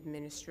division's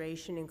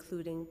administration,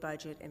 including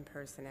budget and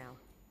personnel.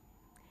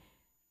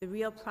 The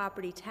real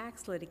property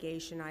tax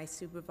litigation I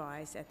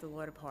supervised at the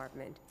law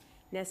department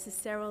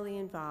necessarily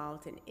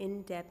involved an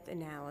in-depth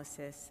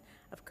analysis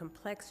of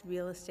complex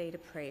real estate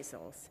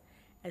appraisals,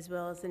 as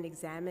well as an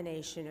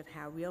examination of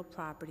how real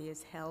property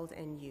is held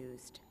and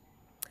used.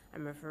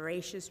 I'm a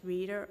voracious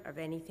reader of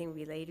anything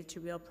related to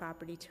real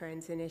property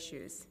trends and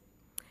issues.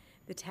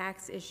 The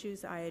tax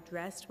issues I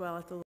addressed while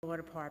at the law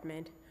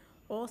department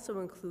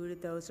also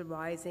included those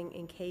arising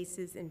in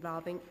cases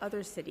involving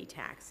other city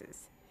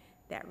taxes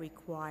that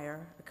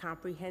require a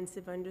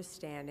comprehensive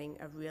understanding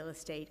of real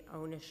estate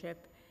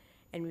ownership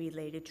and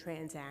related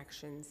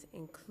transactions,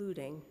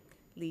 including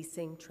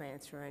leasing,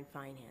 transfer, and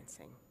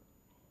financing.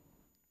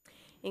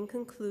 In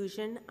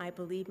conclusion, I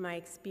believe my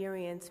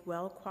experience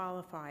well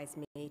qualifies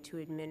me to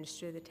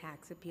administer the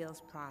tax appeals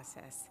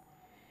process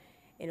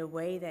in a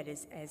way that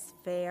is as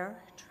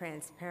fair,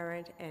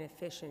 transparent, and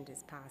efficient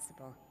as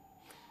possible.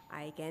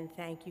 I again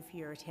thank you for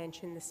your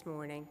attention this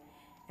morning,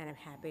 and I'm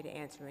happy to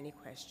answer any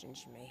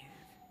questions you may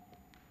have.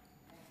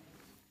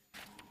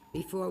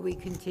 Before we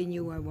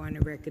continue, I want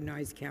to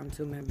recognize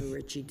Councilmember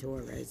Richie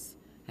Torres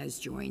has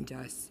joined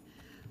us.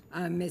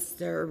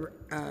 Mr.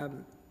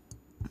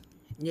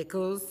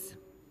 Nichols,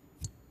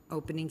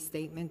 opening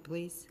statement,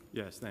 please.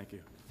 Yes, thank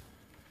you.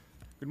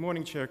 Good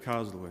morning, Chair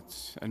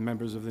Kozlowitz and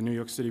members of the New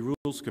York City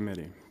Rules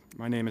Committee.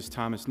 My name is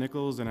Thomas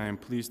Nichols, and I am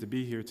pleased to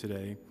be here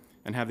today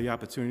and have the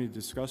opportunity to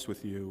discuss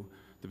with you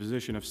the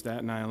position of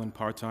Staten Island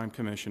part-time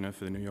commissioner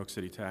for the New York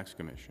City Tax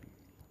Commission.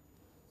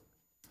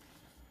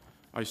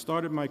 I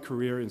started my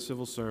career in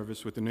civil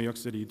service with the New York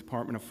City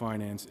Department of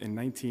Finance in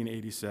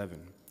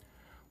 1987,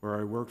 where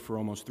I worked for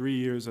almost 3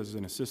 years as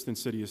an assistant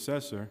city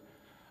assessor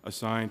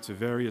assigned to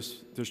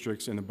various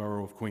districts in the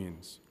borough of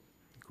Queens.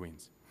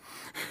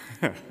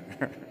 I'm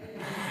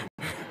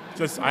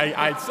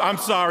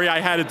sorry, I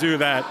had to do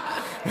that.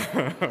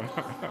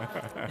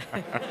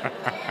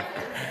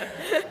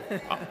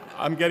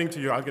 I'm getting to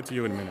you. I'll get to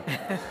you in a minute.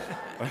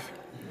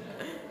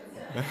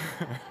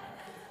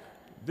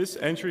 This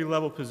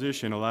entry-level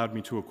position allowed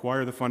me to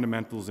acquire the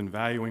fundamentals in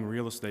valuing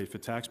real estate for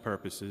tax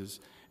purposes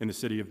in the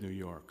city of New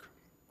York.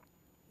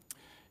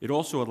 It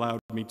also allowed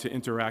me to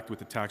interact with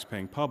the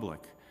tax-paying public,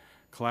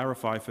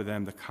 clarify for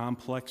them the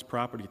complex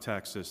property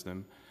tax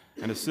system,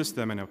 and assist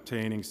them in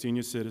obtaining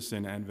senior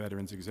citizen and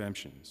veterans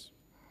exemptions.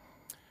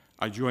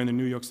 I joined the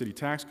New York City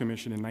Tax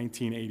Commission in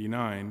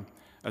 1989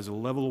 as a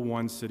Level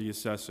 1 city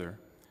assessor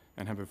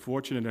and have been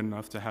fortunate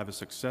enough to have a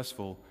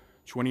successful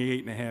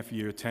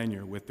 28.5-year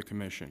tenure with the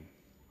commission.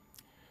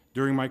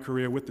 During my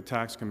career with the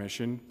Tax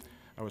Commission,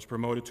 I was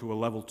promoted to a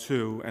Level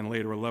 2 and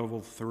later a Level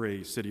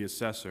 3 city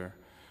assessor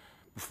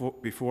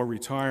before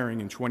retiring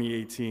in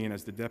 2018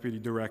 as the Deputy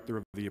Director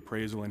of the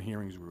Appraisal and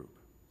Hearings Group,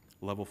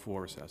 Level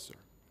 4 assessor,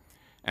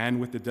 and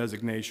with the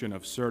designation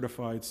of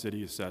Certified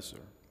City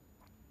Assessor.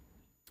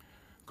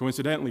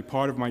 Coincidentally,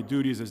 part of my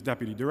duties as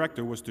Deputy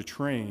Director was to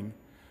train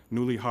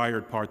newly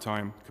hired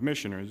part-time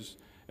commissioners,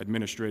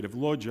 administrative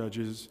law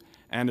judges,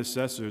 and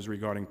assessors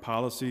regarding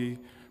policy,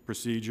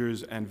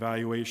 procedures, and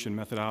valuation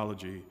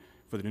methodology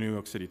for the New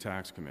York City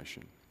Tax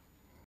Commission.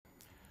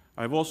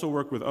 I've also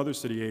worked with other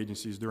city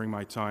agencies during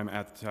my time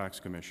at the Tax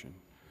Commission,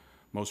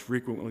 most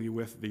frequently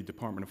with the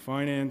Department of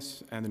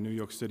Finance and the New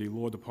York City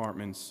Law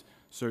Department's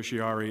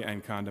Certiorari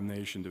and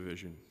Condemnation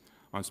Division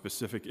on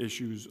specific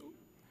issues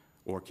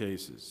or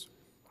cases.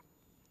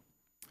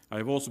 I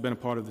have also been a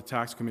part of the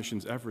Tax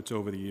Commission's efforts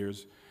over the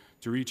years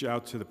to reach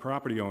out to the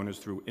property owners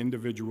through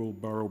individual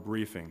borough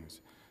briefings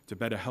to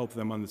better help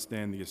them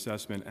understand the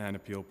assessment and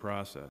appeal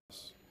process.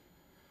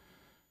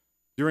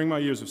 During my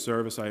years of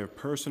service, I have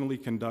personally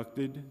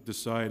conducted,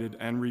 decided,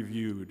 and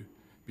reviewed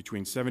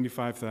between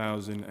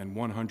 75,000 and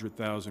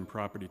 100,000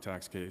 property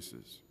tax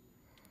cases.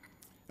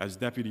 As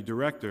Deputy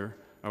Director,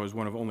 I was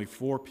one of only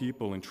 4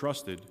 people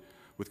entrusted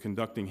with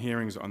conducting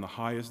hearings on the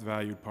highest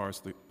valued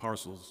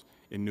parcels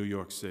in New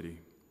York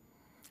City.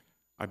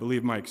 I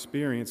believe my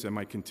experience and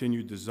my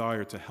continued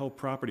desire to help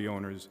property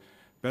owners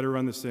better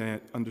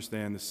understand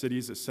the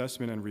city's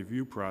assessment and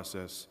review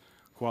process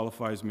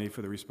qualifies me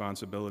for the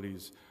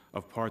responsibilities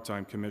of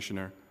part-time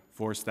commissioner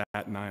for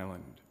Staten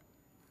Island.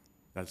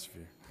 That's for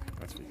you.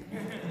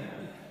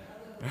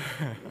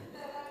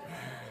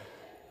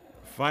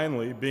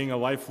 Finally, being a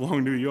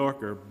lifelong New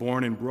Yorker,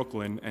 born in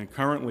Brooklyn and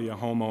currently a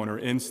homeowner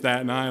in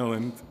Staten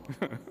Island,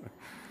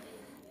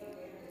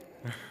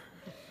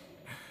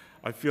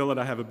 I feel that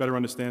I have a better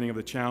understanding of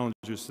the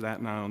challenges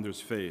Staten Islanders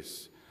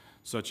face,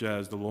 such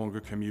as the longer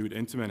commute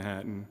into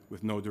Manhattan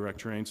with no direct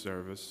train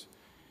service,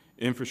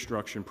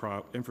 infrastructure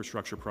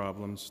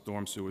problems,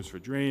 storm sewers for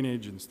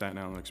drainage and Staten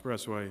Island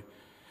Expressway,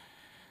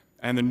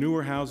 and the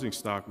newer housing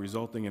stock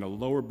resulting in a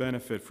lower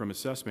benefit from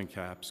assessment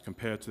caps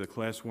compared to the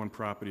Class 1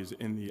 properties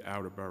in the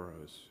outer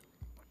boroughs.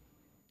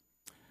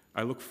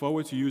 I look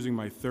forward to using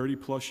my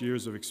 30-plus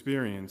years of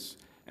experience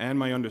and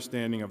my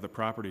understanding of the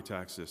property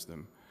tax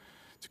system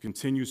to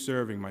continue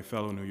serving my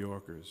fellow New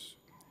Yorkers.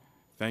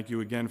 Thank you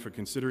again for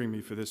considering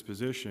me for this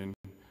position.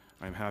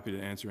 I'm happy to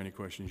answer any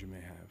questions you may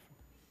have.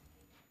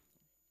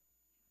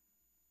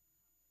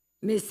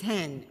 Ms.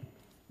 Henn,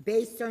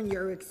 based on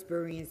your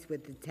experience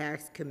with the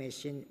Tax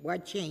Commission,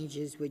 what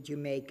changes would you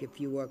make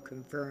if you were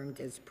confirmed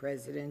as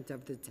president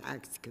of the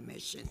Tax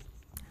Commission?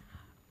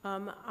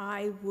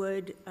 I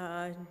would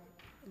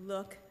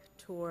look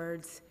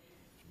towards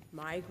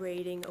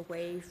migrating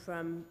away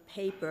from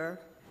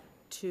paper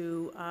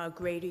to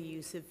greater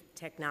use of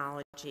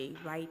technology.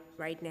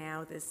 Right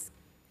now, this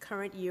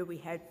current year, we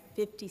had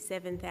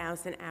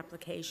 57,000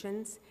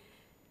 applications.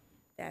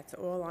 That's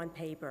all on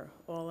paper.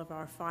 All of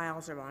our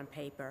files are on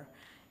paper.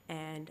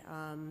 And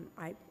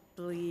I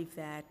believe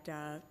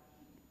that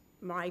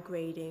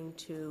migrating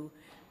to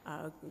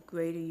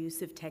greater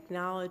use of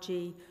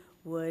technology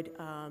would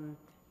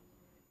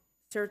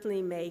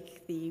certainly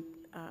make the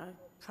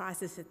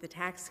process at the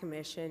Tax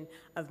Commission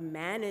of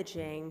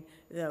managing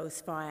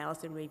those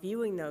files and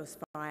reviewing those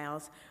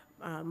files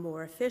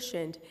more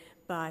efficient,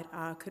 but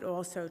could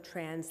also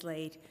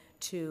translate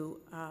to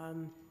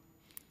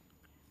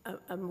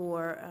a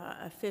more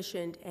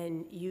efficient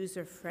and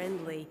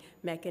user-friendly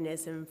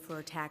mechanism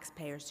for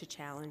taxpayers to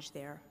challenge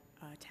their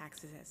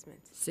tax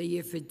assessments. So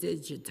you're for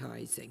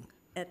digitizing?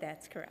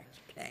 That's correct.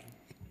 Okay.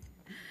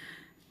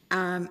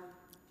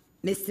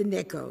 Mr.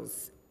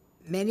 Nichols,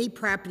 many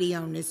property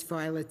owners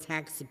file a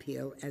tax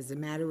appeal as a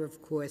matter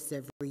of course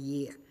every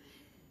year,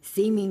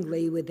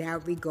 seemingly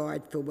without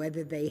regard for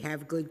whether they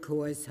have good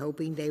cause,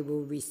 hoping they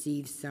will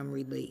receive some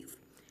relief.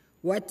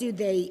 What do you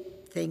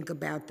think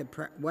about the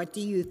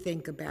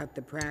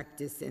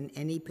practice and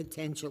any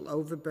potential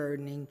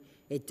overburdening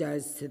it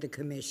does to the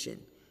Commission?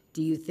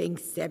 Do you think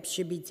steps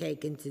should be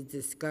taken to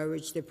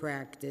discourage the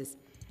practice?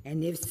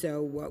 And if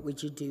so, what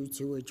would you do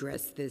to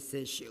address this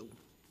issue?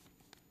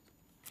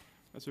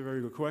 That's a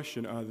very good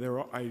question.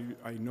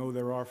 I know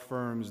there are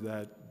firms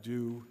that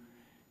do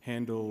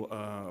handle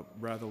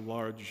rather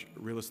large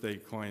real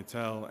estate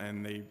clientele,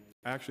 and they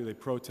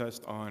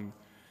protest on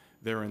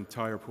their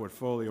entire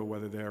portfolio,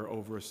 whether they're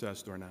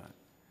overassessed or not.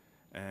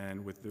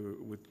 And with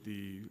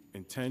the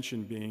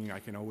intention being, I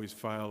can always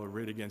file a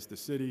writ against the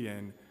city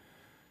and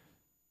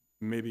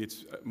maybe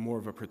it's more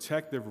of a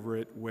protective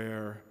writ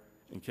where,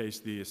 in case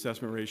the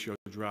assessment ratio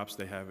drops,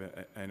 they have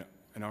an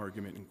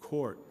argument in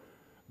court.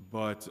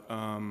 But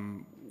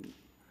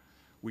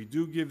we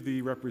do give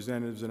the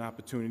representatives an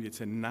opportunity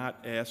to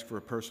not ask for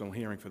a personal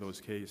hearing for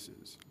those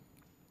cases.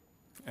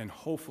 And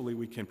hopefully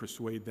we can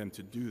persuade them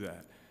to do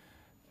that.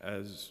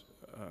 As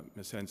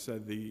Ms. Henn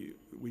said,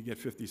 we get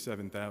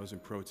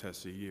 57,000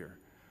 protests a year.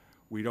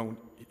 We don't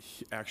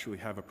actually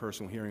have a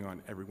personal hearing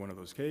on every one of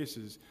those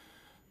cases.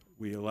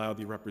 We allow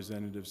the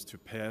representatives to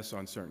pass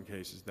on certain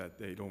cases that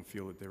they don't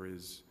feel that there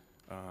is,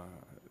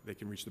 they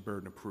can reach the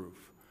burden of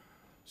proof.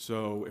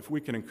 So if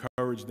we can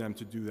encourage them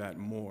to do that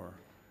more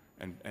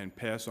and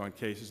pass on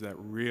cases that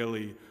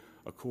really,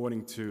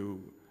 according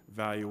to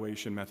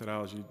valuation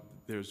methodology,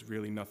 there's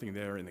really nothing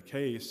there in the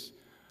case,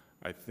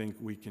 I think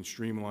we can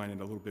streamline it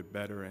a little bit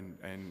better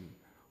and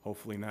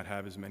hopefully not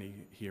have as many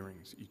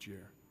hearings each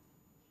year.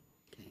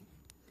 Okay.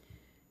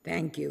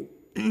 Thank you.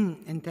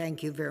 And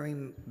thank you very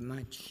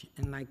much.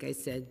 And like I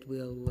said,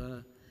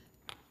 we'll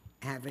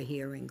have a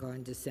hearing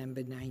on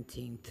December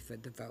 19th for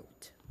the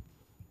vote.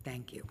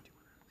 Thank you.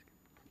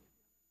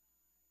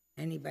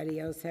 Anybody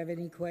else have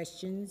any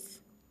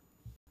questions?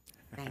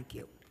 Thank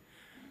you.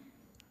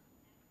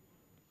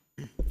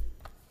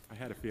 I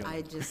had a feeling.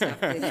 I just have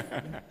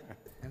to,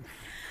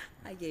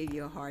 I gave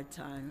you a hard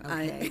time.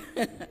 Okay.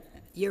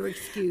 You're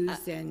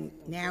excused, and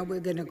now we're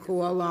going to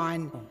call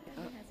on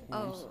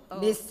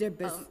Mr.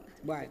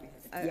 What?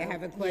 You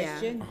have a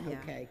question? Yeah.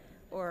 Okay.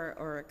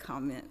 Or a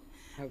comment.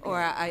 Okay. Or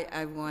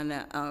I want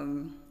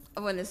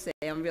to say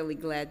I'm really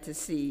glad to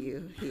see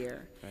you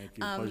here. Thank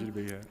you. Pleasure to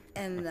be here.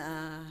 And,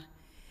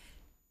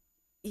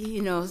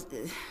 you know,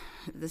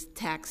 this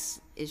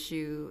tax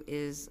issue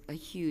is a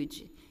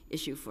huge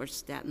issue for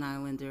Staten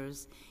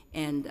Islanders,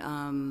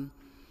 and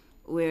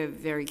we're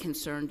very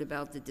concerned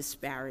about the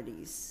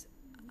disparities.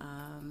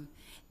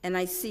 And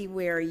I see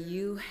where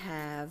you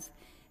have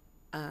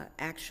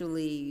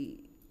actually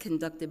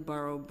conducted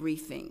borough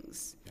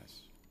briefings.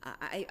 Yes.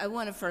 I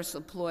want to first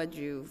applaud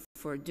you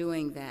for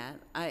doing that.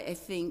 I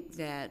think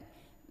that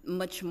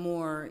much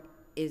more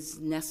is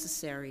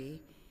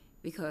necessary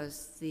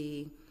because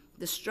the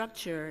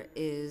structure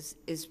is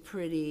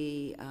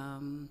pretty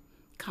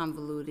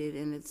convoluted,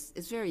 and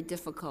it's very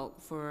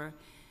difficult for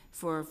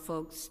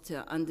folks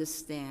to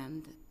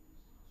understand.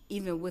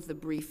 Even with a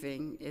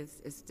briefing,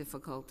 it's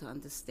difficult to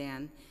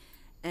understand.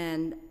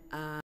 And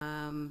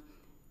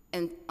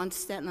on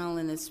Staten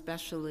Island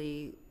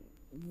especially,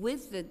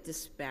 with the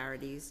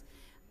disparities,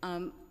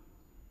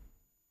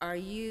 are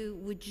you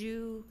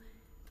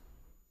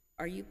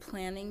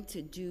planning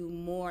to do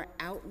more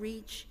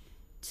outreach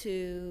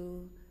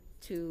to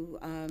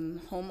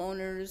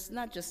homeowners,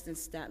 not just in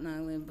Staten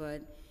Island,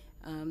 but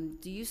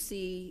do you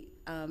see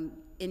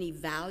any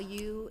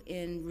value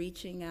in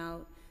reaching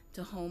out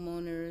to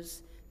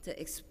homeowners to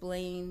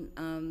explain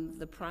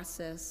the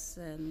process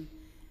and?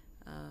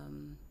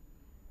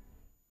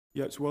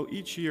 Yes, well,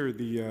 each year,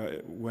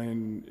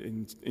 when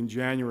in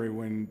January,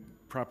 when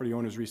property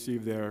owners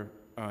receive their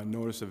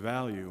notice of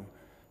value,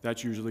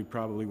 that's usually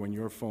probably when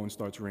your phone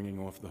starts ringing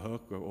off the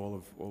hook, or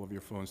all of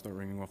your phones start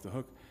ringing off the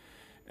hook,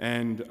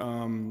 and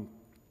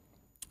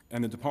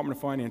the Department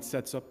of Finance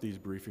sets up these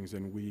briefings,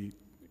 and we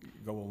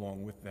go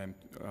along with them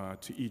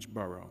to each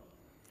borough.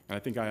 And I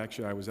think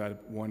I was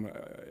at one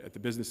at the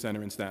Business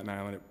Center in Staten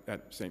Island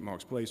at St.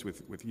 Mark's Place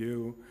with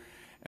you.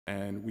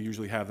 And we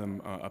usually have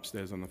them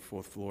upstairs on the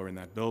 4th floor in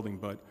that building,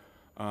 but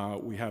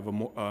we have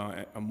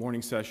a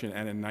morning session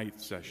and a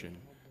night session.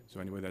 So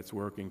anybody that's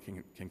working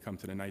can come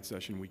to the night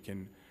session. We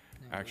can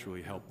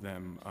actually help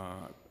them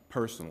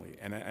personally.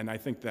 And I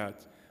think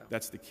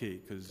that's the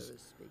key, because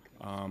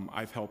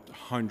I've helped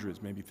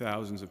hundreds, maybe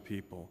thousands of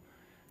people,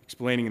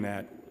 explaining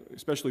that,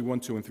 especially 1,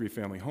 2, and 3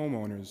 family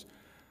homeowners,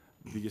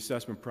 the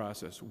assessment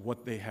process,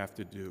 what they have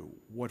to do,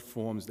 what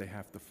forms they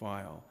have to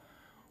file,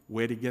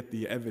 where to get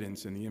the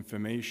evidence and the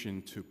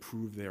information to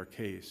prove their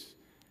case,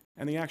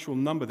 and the actual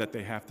number that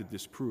they have to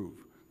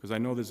disprove. Because I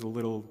know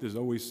there's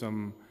always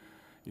some,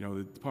 you know,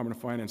 the Department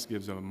of Finance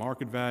gives a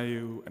market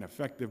value, an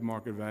effective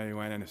market value,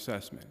 and an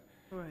assessment.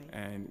 Right.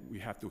 And we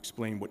have to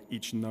explain what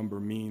each number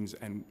means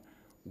and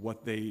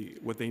what they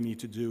need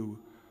to do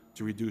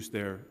to reduce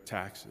their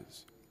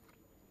taxes.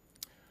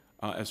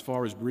 As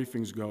far as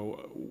briefings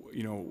go,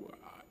 you know,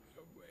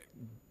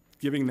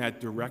 giving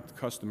that direct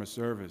customer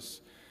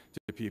service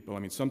to people. I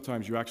mean,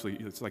 sometimes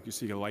it's like you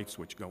see a light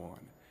switch go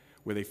on,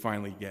 where they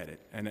finally get it.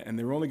 And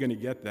they're only going to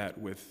get that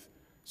with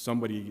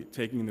somebody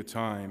taking the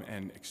time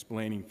and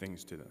explaining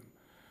things to them.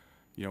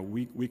 You know,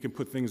 we can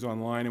put things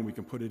online and we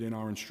can put it in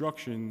our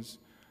instructions,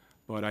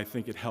 but I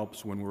think it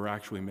helps when we're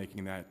actually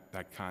making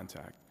that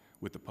contact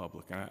with the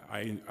public. And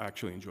I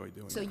actually enjoy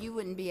doing that. So you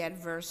wouldn't be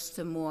adverse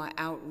to more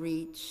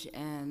outreach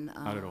and?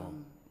 Not at all.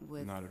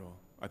 Not at all.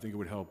 I think it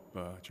would help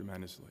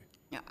tremendously.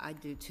 Yeah, I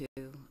do too.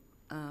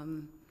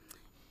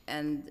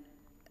 And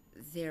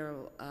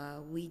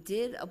we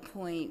did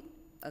appoint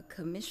a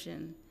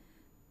commission,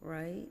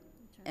 right?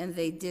 And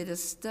they did a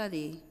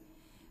study,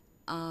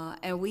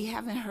 and we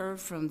haven't heard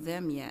from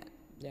them yet.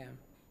 Yeah.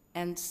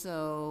 And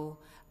so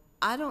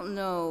I don't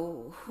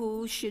know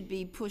who should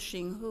be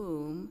pushing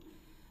whom,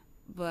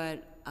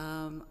 but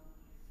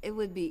it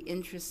would be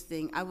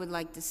interesting. I would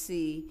like to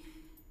see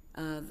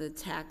the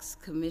tax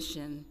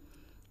commission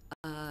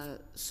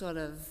sort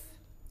of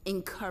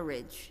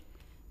encourage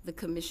the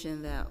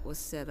commission that was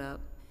set up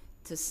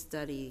to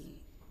study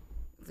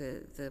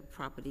the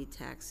property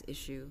tax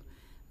issue.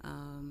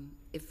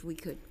 If we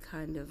could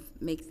kind of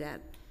make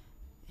that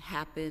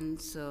happen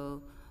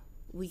so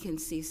we can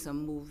see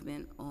some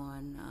movement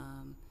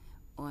on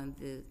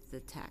the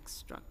tax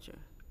structure.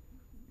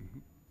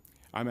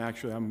 I'm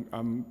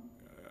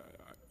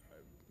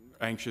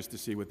anxious to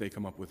see what they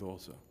come up with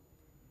also.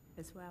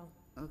 As well.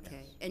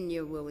 Okay, and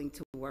you're willing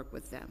to work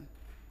with them?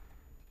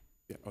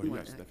 Yeah. Oh,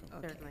 yes, definitely.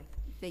 Okay. Certainly.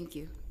 Thank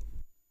you.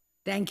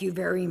 Thank you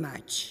very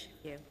much.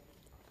 Thank you.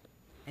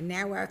 And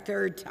now our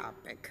third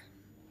topic.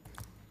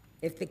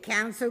 If the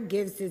council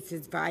gives its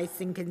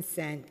advice and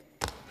consent,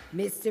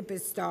 Mr.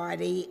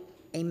 Bastardi,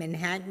 a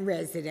Manhattan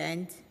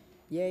resident,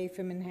 yay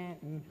for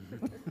Manhattan,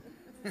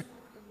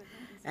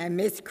 and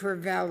Ms.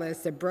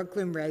 Crivellis, a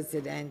Brooklyn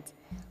resident,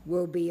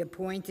 will be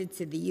appointed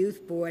to the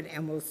Youth Board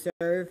and will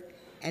serve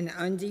an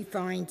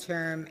undefined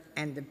term,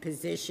 and the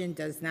position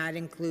does not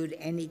include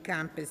any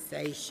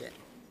compensation.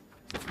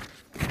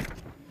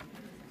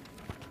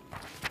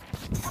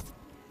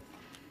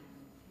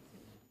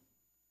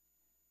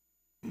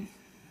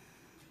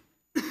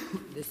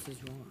 This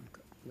is wrong.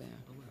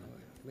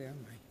 Where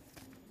am I?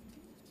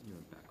 You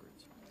went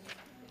backwards.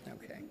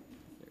 Okay.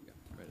 There you go,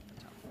 right at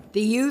the top.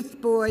 The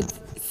Youth Board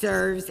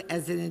serves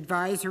as an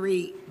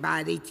advisory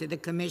body to the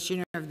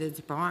Commissioner of the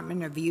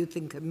Department of Youth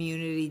and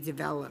Community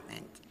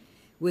Development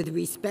with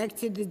respect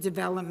to the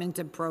development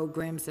of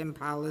programs and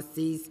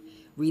policies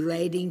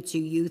relating to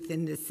youth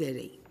in the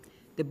city.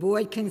 The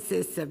board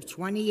consists of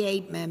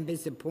 28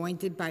 members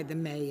appointed by the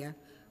mayor,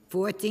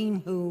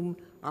 14 whom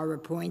are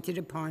appointed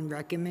upon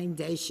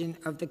recommendation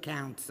of the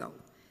council.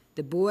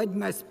 The board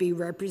must be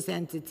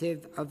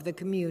representative of the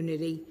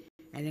community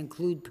and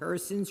include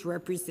persons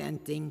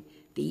representing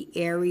the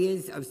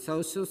areas of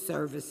social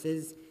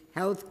services,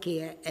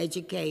 healthcare,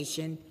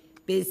 education,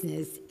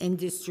 business,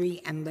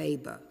 industry, and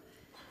labor.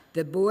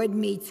 The board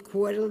meets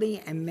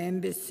quarterly and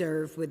members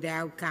serve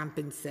without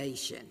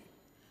compensation.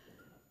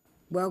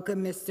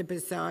 Welcome, Mr.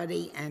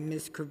 Basardi and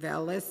Ms.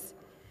 Crivellis.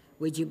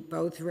 Would you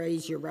both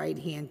raise your right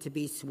hand to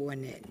be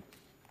sworn in?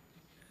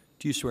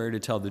 Do you swear to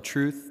tell the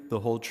truth, the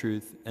whole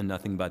truth, and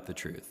nothing but the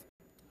truth?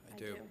 I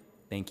do.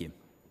 Thank you.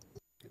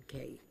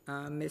 Okay.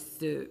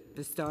 Mr.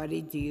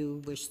 Bastardi, do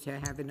you wish to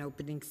have an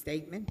opening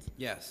statement?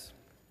 Yes.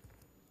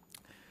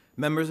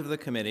 Members of the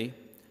committee,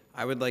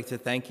 I would like to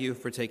thank you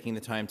for taking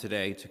the time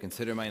today to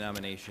consider my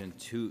nomination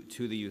to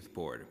the Youth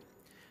Board.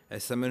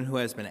 As someone who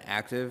has been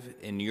active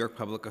in New York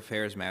public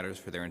affairs matters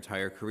for their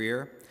entire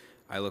career,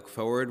 I look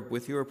forward,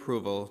 with your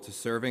approval, to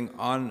serving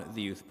on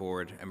the Youth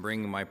Board and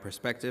bringing my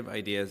perspective,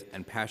 ideas,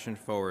 and passion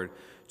forward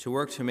to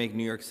work to make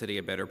New York City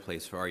a better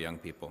place for our young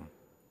people.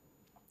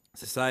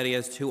 Society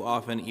has too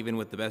often, even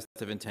with the best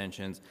of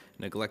intentions,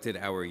 neglected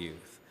our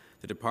youth.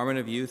 The Department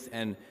of Youth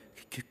and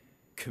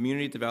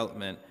Community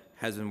Development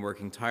has been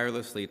working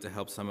tirelessly to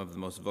help some of the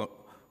most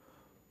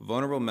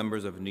vulnerable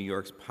members of New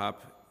York's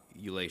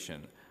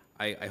population.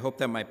 I hope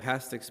that my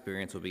past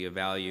experience will be of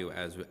value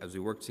as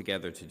we work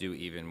together to do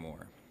even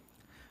more.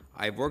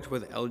 I've worked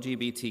with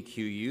LGBTQ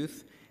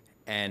youth,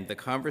 and the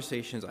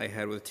conversations I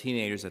had with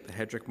teenagers at the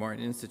Hedrick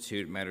Martin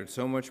Institute mattered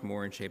so much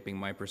more in shaping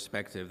my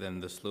perspective than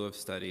the slew of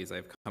studies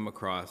I've come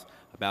across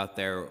about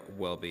their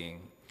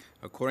well-being.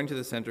 According to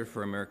the Center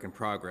for American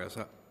Progress,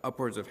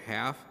 upwards of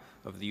half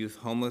of the youth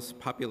homeless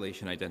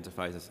population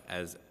identifies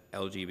as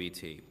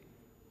LGBT.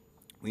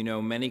 We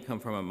know many come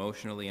from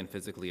emotionally and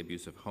physically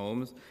abusive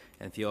homes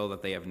and feel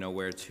that they have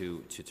nowhere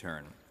to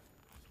turn.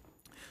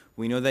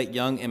 We know that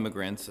young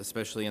immigrants,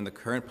 especially in the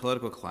current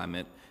political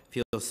climate,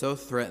 feel so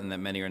threatened that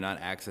many are not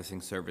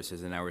accessing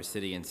services in our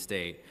city and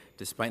state,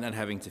 despite not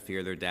having to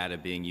fear their data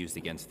being used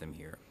against them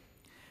here.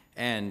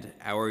 And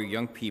our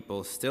young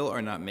people still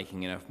are not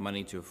making enough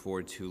money to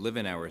afford to live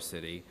in our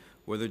city,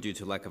 whether due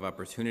to lack of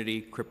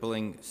opportunity,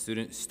 crippling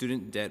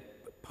student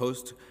debt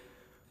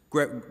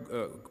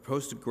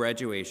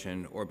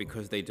post-graduation, or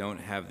because they don't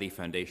have the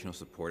foundational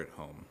support at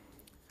home.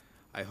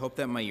 I hope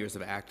that my years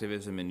of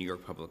activism in New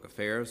York public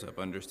affairs, of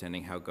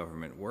understanding how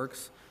government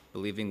works,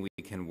 believing we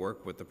can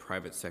work with the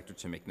private sector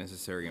to make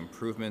necessary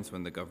improvements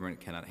when the government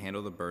cannot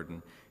handle the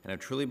burden, and of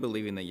truly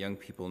believing that young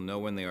people know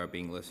when they are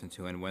being listened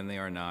to and when they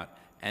are not,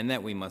 and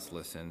that we must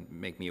listen,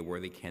 make me a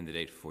worthy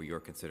candidate for your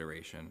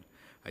consideration.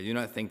 I do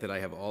not think that I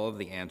have all of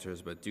the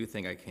answers, but do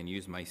think I can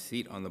use my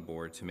seat on the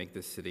board to make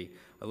this city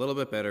a little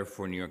bit better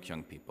for New York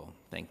young people.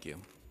 Thank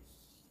you.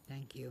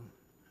 Thank you.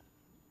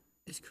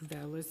 Ms.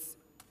 Crivellis?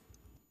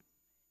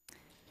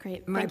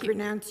 Great. Am I Thank you.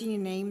 pronouncing your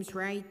names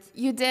right?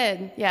 You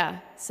did, yeah.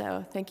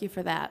 So thank you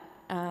for that.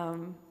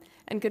 And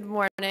good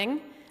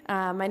morning.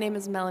 My name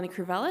is Melanie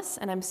Crivellis,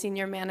 and I'm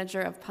Senior Manager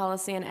of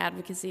Policy and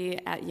Advocacy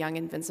at Young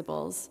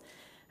Invincibles.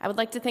 I would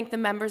like to thank the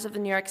members of the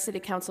New York City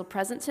Council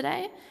present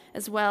today,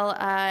 as well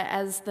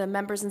as the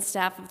members and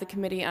staff of the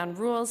Committee on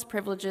Rules,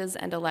 Privileges,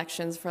 and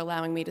Elections for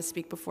allowing me to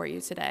speak before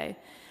you today.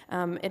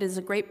 It is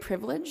a great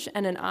privilege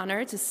and an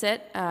honor to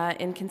sit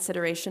in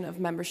consideration of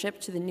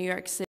membership to the New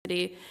York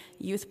City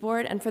Youth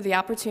Board and for the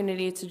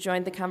opportunity to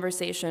join the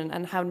conversation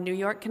on how New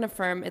York can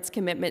affirm its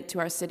commitment to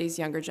our city's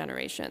younger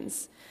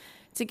generations.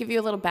 To give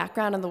you a little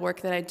background on the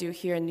work that I do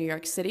here in New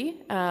York City,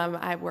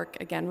 I work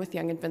again with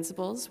Young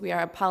Invincibles. We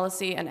are a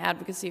policy and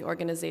advocacy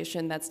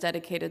organization that's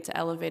dedicated to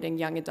elevating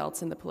young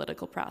adults in the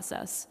political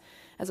process.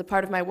 As a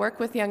part of my work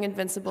with Young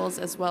Invincibles,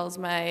 as well as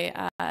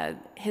my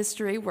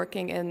history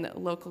working in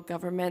local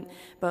government,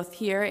 both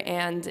here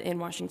and in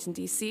Washington,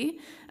 D.C.,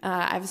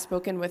 I've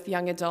spoken with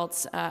young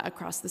adults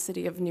across the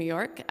city of New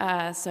York,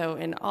 so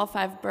in all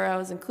 5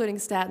 boroughs, including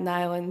Staten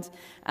Island.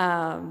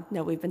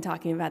 No, we've been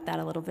talking about that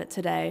a little bit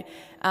today.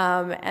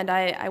 And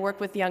I work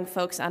with young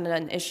folks on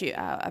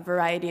a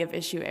variety of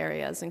issue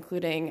areas,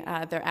 including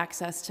their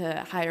access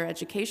to higher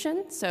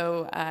education,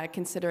 so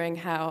considering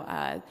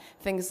how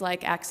things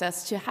like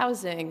access to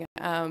housing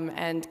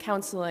and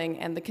counseling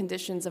and the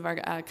conditions of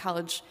our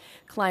college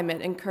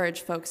climate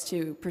encourage folks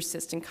to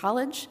persist in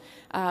college.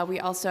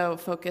 We also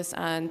focus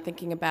on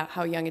thinking about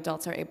how young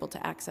adults are able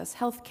to access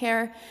health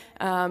care,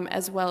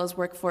 as well as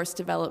workforce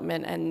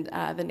development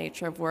and the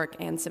nature of work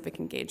and civic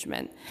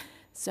engagement.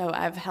 So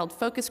I've held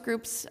focus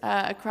groups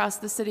across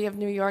the city of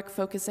New York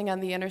focusing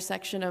on the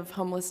intersection of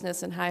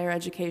homelessness and higher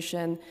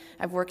education.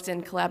 I've worked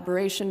in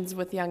collaborations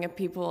with young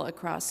people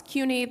across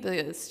CUNY,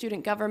 the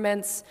student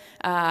governments,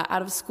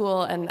 out of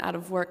school and out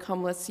of work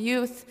homeless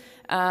youth,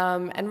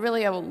 and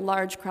really a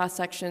large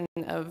cross-section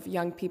of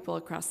young people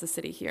across the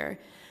city here.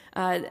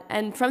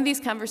 And from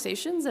these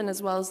conversations, and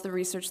as well as the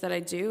research that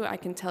I do, I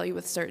can tell you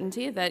with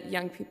certainty that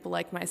young people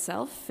like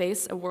myself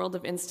face a world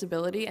of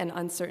instability and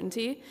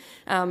uncertainty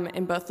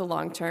in both the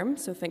long term,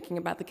 so thinking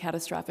about the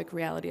catastrophic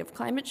reality of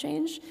climate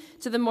change,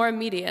 to the more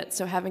immediate,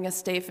 so having a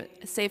safe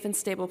and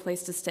stable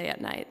place to stay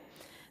at night.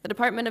 The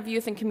Department of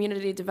Youth and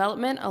Community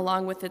Development,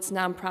 along with its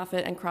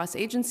nonprofit and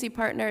cross-agency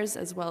partners,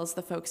 as well as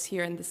the folks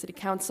here in the City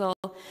Council,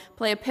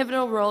 play a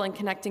pivotal role in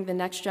connecting the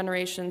next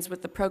generations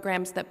with the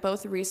programs that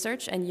both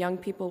research and young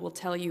people will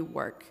tell you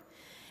work.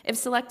 If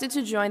selected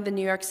to join the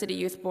New York City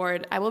Youth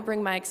Board, I will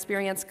bring my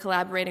experience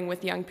collaborating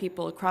with young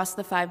people across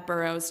the 5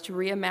 boroughs to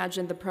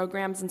reimagine the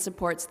programs and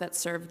supports that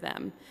serve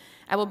them.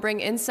 I will bring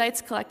insights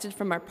collected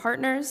from our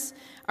partners,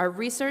 our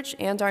research,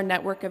 and our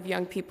network of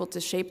young people to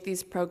shape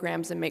these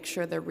programs and make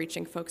sure they're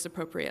reaching folks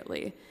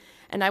appropriately.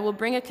 And I will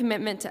bring a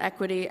commitment to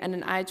equity and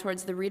an eye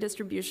towards the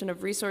redistribution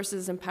of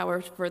resources and power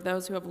for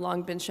those who have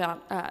long been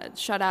shut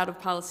out of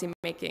policy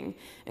making,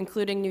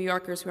 including New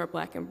Yorkers who are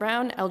Black and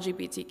brown,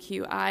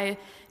 LGBTQI,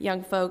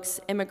 young folks,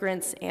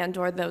 immigrants,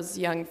 and/or those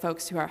young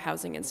folks who are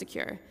housing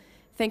insecure.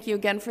 Thank you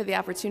again for the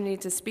opportunity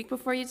to speak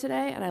before you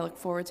today, and I look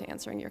forward to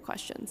answering your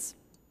questions.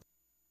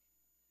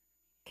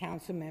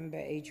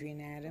 Councilmember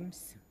Adrienne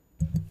Adams.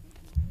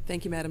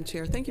 Thank you, Madam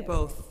Chair. Thank you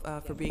both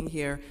for being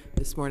here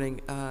this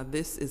morning.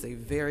 This is a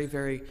very,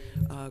 very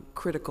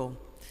critical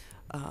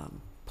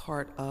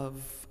part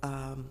of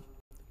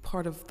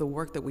the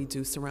work that we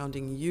do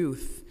surrounding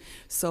youth.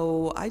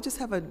 So I just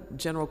have a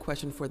general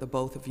question for the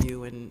both of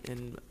you,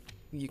 and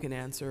you can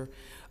answer.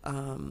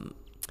 Can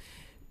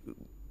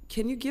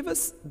you give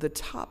us the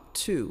top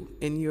 2,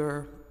 in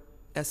your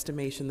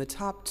estimation, the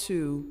top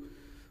 2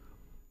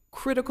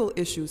 critical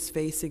issues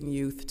facing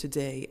youth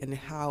today and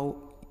how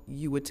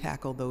you would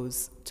tackle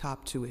those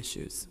top 2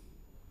 issues?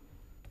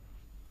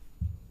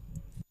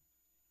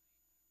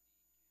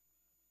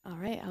 All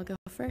right, I'll go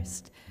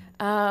first.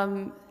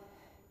 So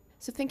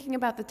thinking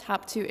about the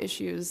top 2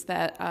 issues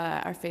that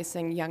are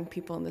facing young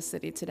people in the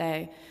city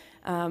today,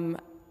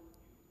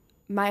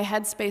 my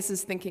headspace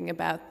is thinking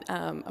about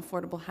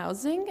affordable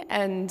housing,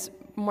 and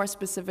more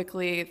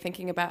specifically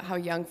thinking about how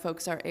young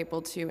folks are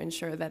able to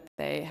ensure that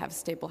they have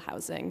stable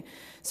housing.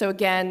 So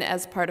again,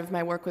 as part of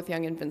my work with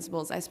Young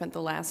Invincibles, I spent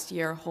the last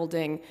year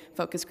holding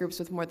focus groups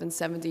with more than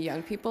 70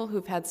 young people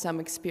who've had some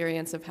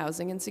experience of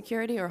housing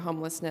insecurity or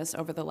homelessness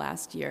over the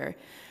last year.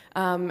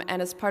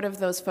 And as part of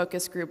those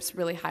focus groups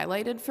really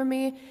highlighted for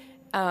me,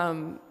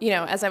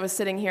 as I was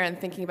sitting here and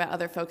thinking about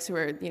other folks who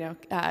are,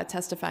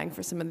 testifying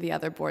for some of the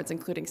other boards,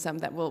 including some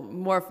that will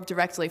more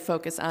directly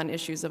focus on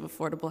issues of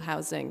affordable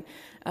housing,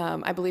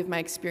 I believe my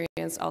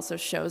experience also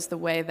shows the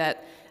way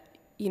that,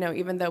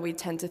 even though we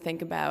tend to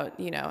think about,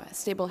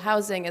 stable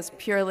housing as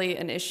purely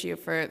an issue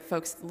for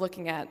folks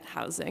looking at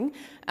housing,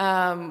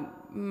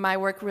 my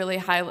work really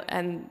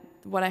and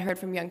what I heard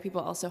from young people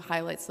also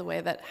highlights the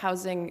way that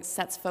housing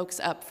sets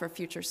folks up for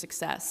future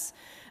success.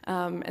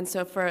 And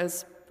so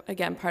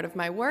again, part of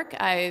my work,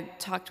 I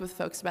talked with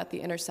folks about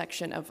the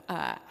intersection of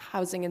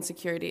housing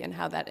insecurity and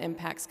how that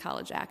impacts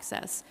college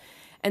access.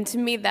 And to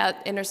me,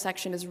 that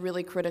intersection is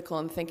really critical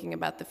in thinking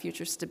about the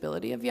future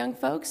stability of young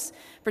folks,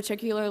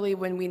 particularly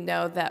when we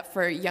know that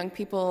for young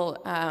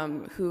people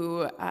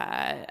who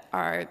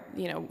are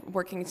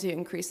working to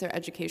increase their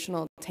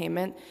educational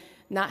attainment,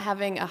 not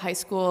having a high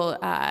school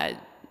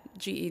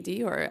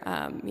GED or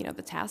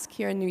the task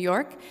here in New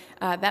York,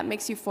 that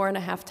makes you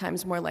 4.5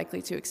 times more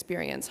likely to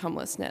experience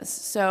homelessness.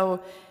 So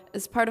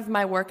as part of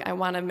my work, I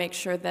want to make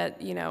sure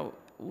that,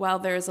 while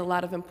there's a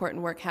lot of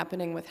important work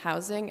happening with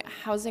housing,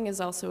 housing is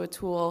also a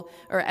tool,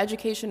 or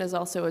education is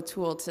also a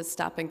tool to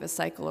stopping the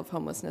cycle of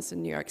homelessness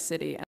in New York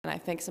City. And I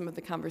think some of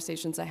the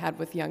conversations I had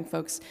with young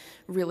folks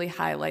really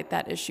highlight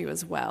that issue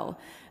as well.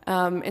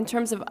 In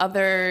terms of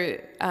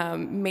other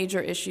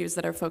major issues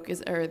that are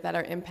that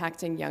are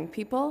impacting young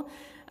people,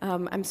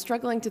 I'm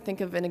struggling to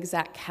think of an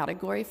exact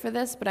category for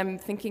this, but I'm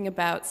thinking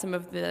about some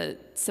of the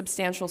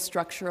substantial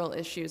structural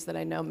issues that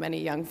I know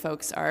many young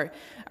folks are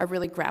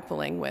really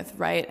grappling with,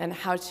 right? And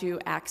how to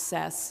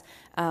access,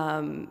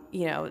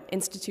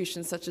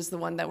 institutions such as the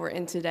one that we're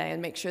in today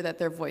and make sure that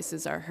their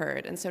voices are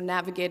heard. And so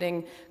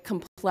navigating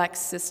complex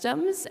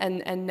systems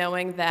and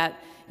knowing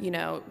that,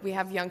 we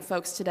have young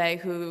folks today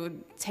who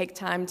take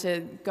time to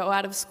go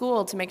out of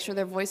school to make sure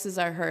their voices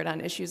are heard on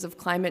issues of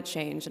climate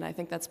change. And I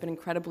think that's been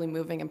incredibly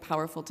moving and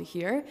powerful to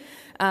hear.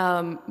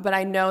 But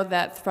I know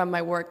that from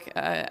my work,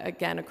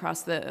 again,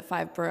 across the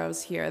 5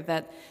 boroughs here,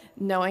 that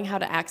knowing how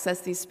to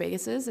access these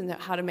spaces and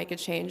how to make a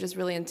change is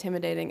really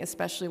intimidating,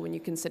 especially when you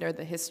consider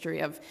the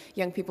history of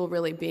young people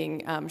really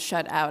being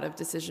shut out of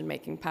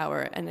decision-making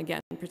power, and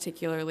again,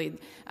 particularly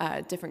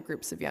different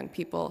groups of young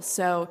people.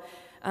 So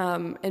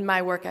in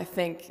my work, I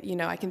think,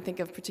 I can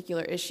think of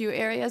particular issue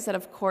areas that,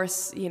 of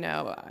course,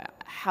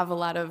 have a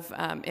lot of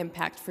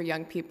impact for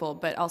young people,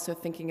 but also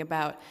thinking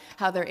about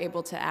how they're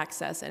able to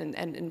access and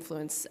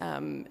influence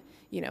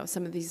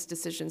some of these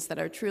decisions that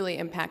are truly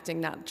impacting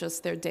not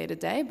just their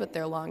day-to-day, but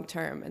their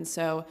long-term. And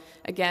so,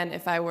 again,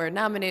 if I were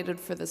nominated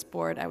for this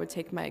board, I would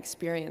take my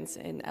experience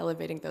in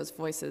elevating those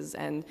voices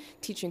and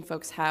teaching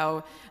folks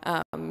how,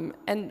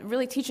 and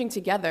really teaching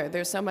together.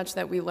 There's so much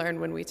that we learn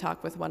when we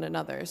talk with one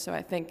another. So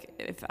I think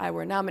if I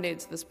were nominated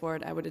to this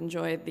board, I would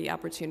enjoy the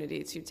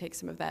opportunity to take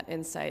some of that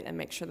insight and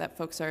make sure that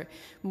folks are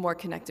more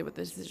connected with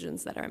the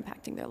decisions that are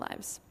impacting their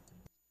lives.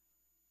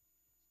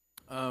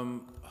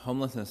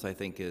 Homelessness, I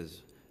think,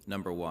 is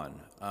number one.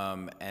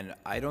 And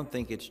I don't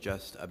think it's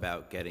just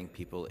about getting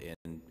people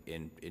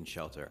in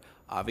shelter.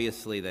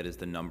 Obviously, that is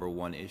the number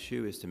one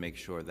issue, is to make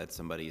sure that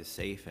somebody is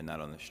safe and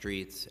not on the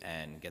streets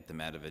and get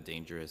them out of a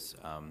dangerous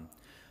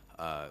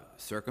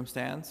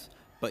circumstance.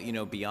 But,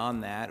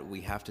 beyond that,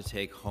 we have to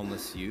take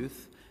homeless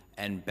youth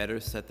and better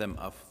set them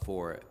up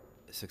for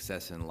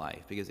success in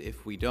life. Because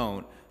if we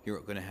don't, you're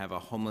going to have a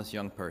homeless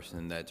young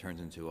person that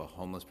turns into a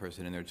homeless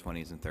person in their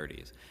 20s and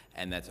 30s,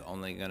 and that's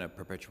only going to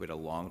perpetuate a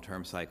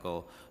long-term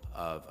cycle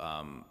of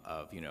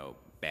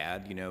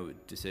bad,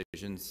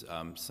 decisions,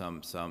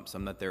 some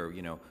that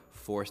they're,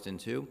 forced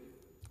into.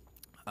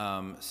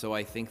 So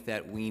I think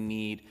that we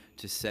need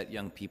to set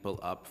young people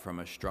up from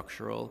a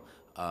structural,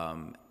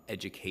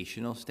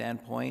 educational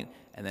standpoint,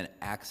 and then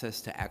access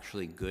to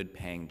actually good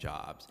paying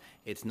jobs.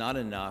 It's not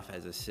enough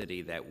as a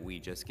city that we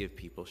just give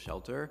people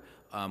shelter.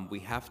 We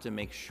have to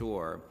make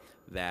sure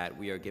that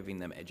we are giving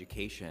them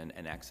education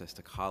and access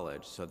to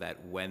college so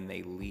that when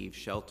they leave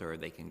shelter,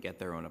 they can get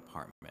their own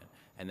apartment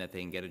and that they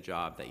can get a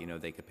job that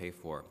they could pay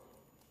for.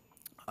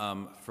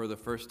 For the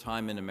first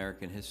time in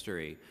American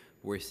history,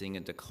 we're seeing a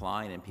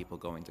decline in people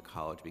going to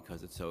college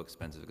because it's so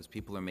expensive, because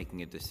people are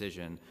making a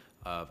decision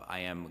of, I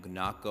am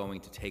not going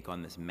to take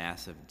on this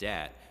massive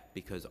debt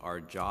because our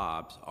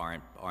jobs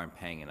aren't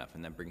paying enough.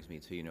 And that brings me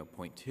to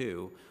point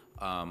 2,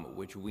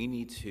 which we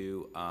need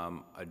to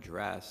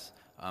address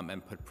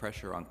and put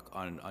pressure on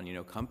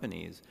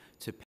companies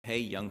to pay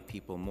young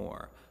people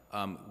more.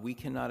 We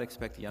cannot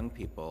expect young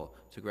people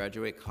to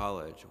graduate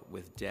college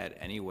with debt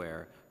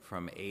anywhere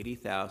from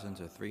 $80,000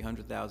 to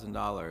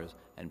 $300,000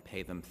 and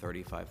pay them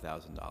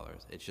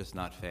 $35,000. It's just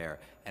not fair,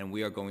 and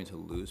we are going to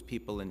lose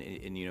people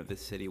in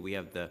this city. We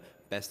have the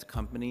best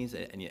companies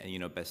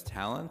and best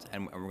talent,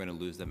 and we're going to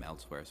lose them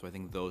elsewhere. So I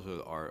think those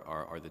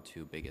are the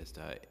 2 biggest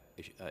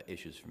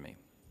issues for me.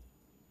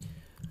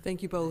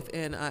 Thank you both,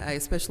 and I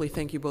especially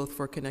thank you both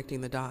for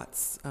connecting the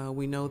dots.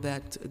 We know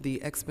that the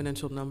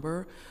exponential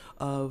number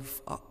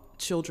of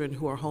children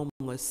who are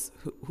homeless,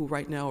 who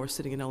right now are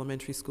sitting in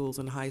elementary schools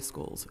and high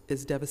schools,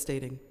 is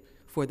devastating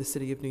for the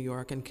city of New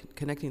York. And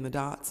connecting the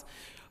dots,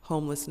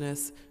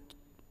 homelessness,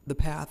 the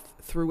path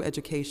through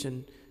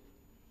education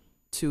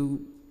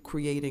to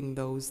creating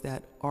those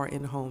that are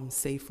in homes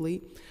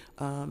safely,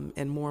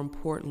 and more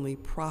importantly,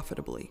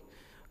 profitably.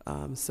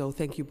 So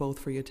thank you both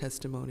for your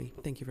testimony.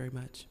 Thank you very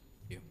much.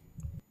 Thank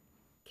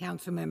you.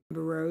 Councilmember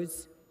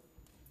Rose.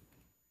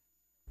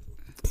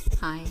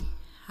 Hi,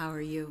 how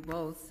are you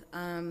both?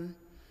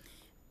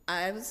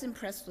 I was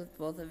impressed with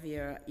both of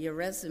your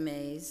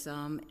resumes,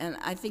 and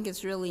I think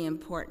it's really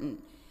important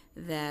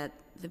that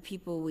the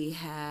people we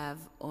have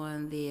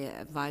on the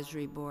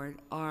advisory board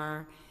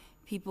are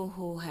people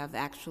who have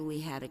actually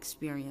had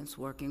experience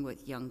working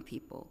with young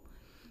people.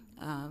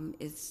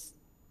 It's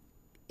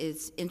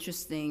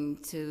interesting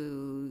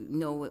to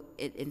know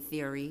it in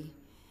theory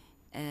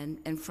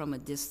and from a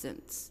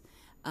distance.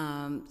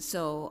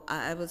 So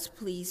I was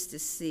pleased to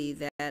see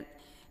that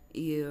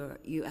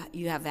you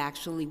have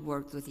actually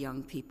worked with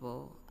young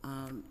people.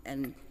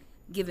 and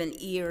give an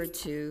ear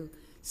to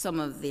some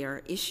of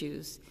their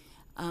issues.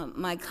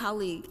 My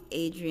colleague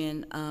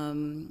Adrian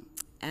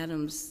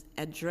Adams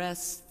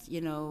addressed,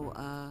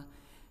 one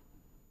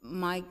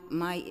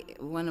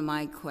of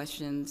my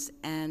questions,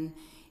 and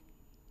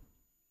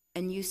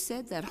you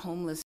said that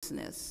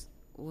homelessness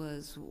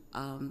was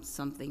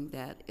something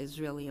that is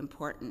really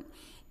important,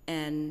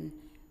 and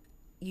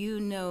you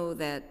know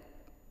that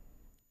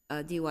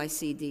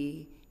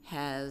DYCD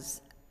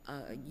has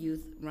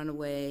youth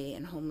runaway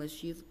and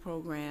homeless youth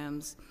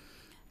programs,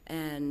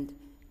 and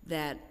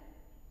that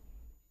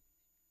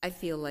I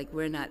feel like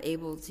we're not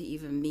able to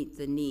even meet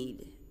the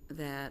need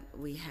that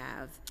we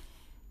have.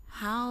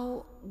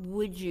 What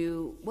would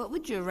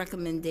your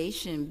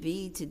recommendation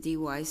be to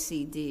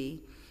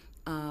DYCD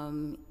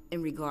in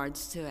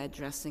regards to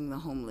addressing the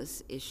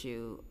homeless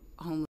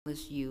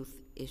youth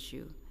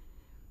issue?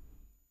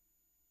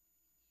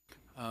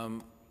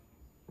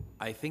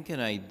 I think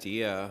an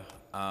idea,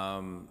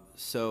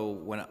 so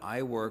when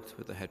I worked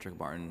with the Hedrick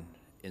Martin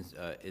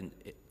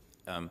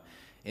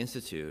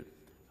Institute,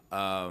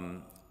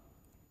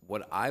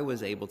 what I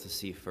was able to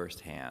see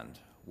firsthand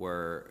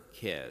were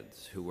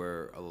kids who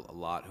were a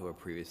lot who were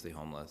previously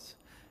homeless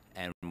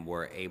and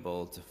were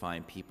able to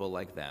find people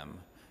like them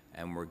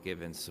and were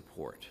given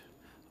support.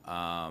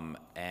 I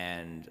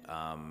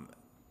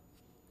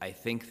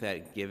think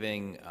that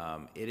giving,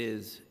 it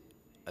is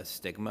a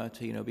stigma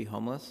to be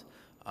homeless,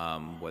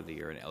 whether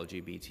you're an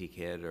LGBT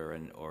kid or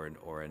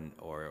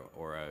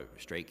a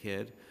straight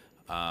kid.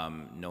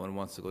 No one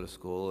wants to go to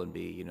school and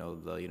be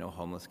the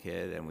homeless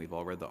kid, and we've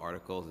all read the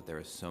articles that there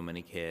are so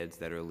many kids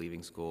that are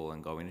leaving school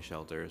and going to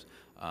shelters.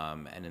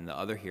 And in the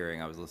other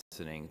hearing, I was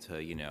listening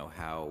to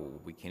how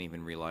we can't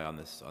even rely on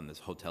this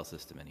hotel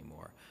system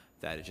anymore.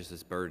 That it's just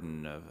this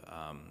burden of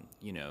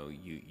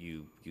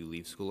you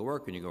leave school or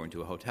work and you go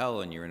into a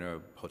hotel and you're in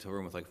a hotel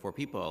room with like 4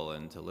 people,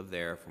 and to live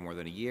there for more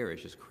than a year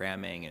is just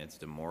cramming and it's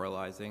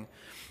demoralizing.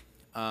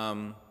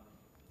 I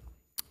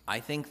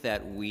think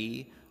that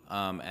we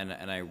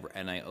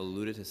and I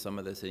alluded to some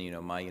of this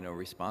in my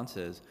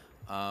responses.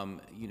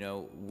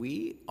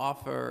 We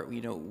offer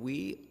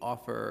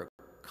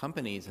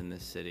companies in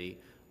this city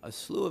a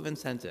slew of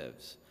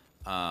incentives.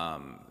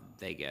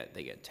 They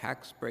get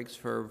tax breaks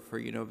for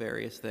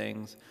various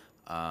things.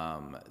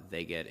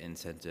 They get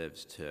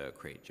incentives to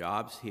create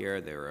jobs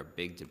here. There are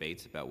big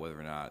debates about whether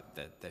or not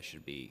that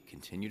should be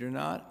continued or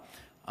not.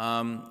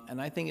 And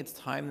I think it's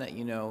time that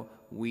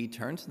we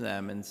turn to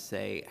them and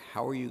say,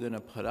 how are you going to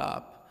put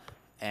up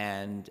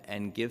and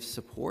give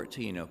support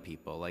to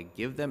people, like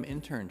give them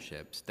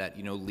internships that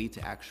lead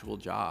to actual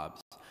jobs,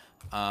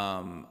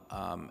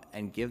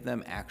 and give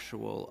them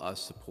actual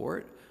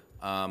support.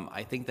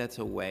 I think that's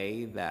a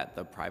way that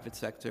the private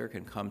sector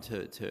can come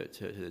to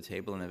the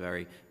table in a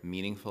very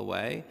meaningful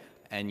way,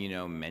 and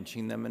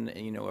mentioning them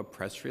in a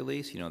press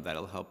release,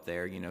 that'll help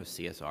their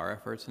CSR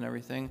efforts and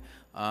everything.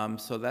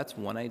 So that's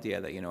one idea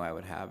that I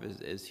would have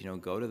is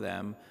go to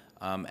them,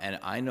 and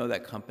I know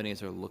that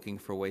companies are looking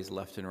for ways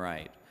left and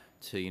right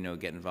to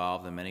get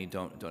involved, and many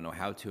don't know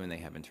how to, and they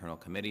have internal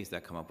committees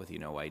that come up with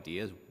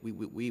ideas.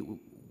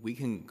 We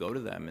can go to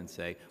them and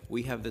say,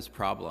 we have this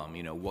problem,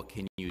 what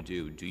can you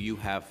do? Do you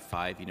have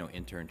 5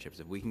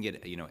 internships? If we can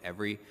get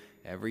every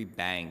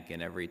bank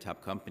and every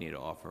top company to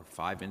offer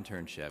 5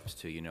 internships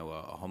to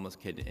a homeless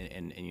kid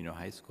in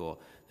high school,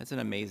 that's an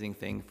amazing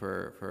thing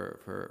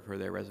for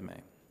their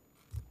resume.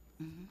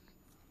 Mm-hmm.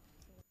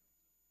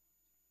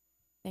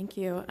 Thank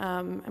you.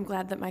 I'm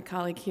glad that my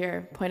colleague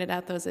here pointed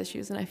out those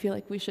issues, and I feel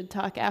like we should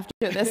talk after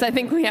this. I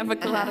think we have a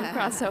lot of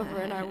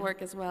crossover in our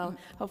work as well,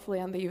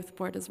 hopefully on the youth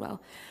board as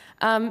well.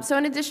 So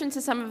in addition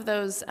to some of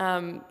those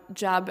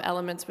job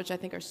elements, which I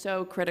think are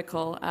so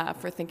critical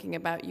for thinking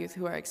about youth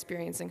who are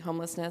experiencing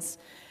homelessness,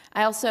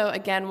 I also,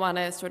 again, want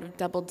to sort of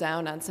double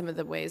down on some of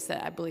the ways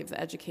that I believe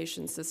the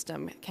education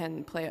system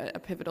can play a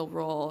pivotal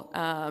role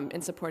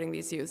in supporting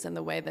these youths, and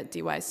the way that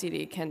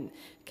DYCD can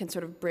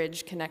sort of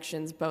bridge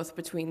connections both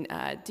between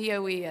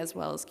DOE as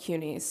well as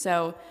CUNY.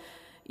 So,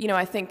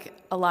 I think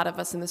a lot of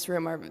us in this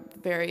room are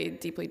very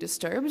deeply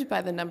disturbed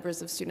by the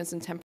numbers of students in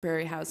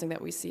temporary housing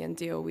that we see in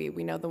DOE.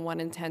 We know the 1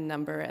 in 10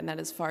 number, and that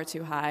is far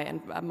too high,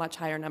 and a much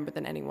higher number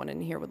than anyone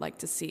in here would like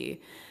to see.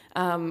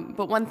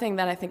 But one thing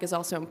that I think is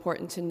also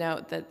important to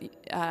note, that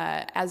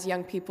as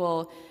young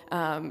people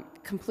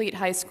complete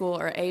high school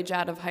or age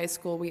out of high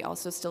school, we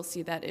also still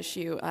see that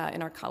issue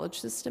in our college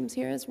systems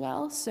here as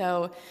well.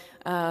 So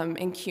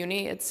in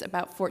CUNY, it's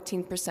about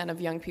 14%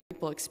 of young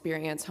people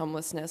experience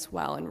homelessness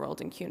while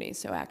enrolled in CUNY,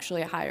 so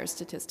actually a higher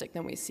statistic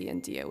than we see in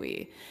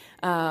DOE.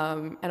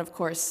 And of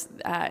course,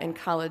 in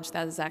college,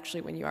 that is actually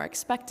when you are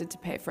expected to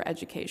pay for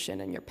education,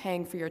 and you're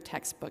paying for your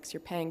textbooks,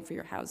 you're paying for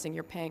your housing,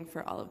 you're paying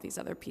for all of these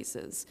other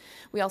pieces.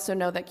 We also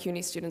know that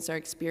CUNY students are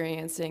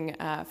experiencing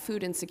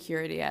food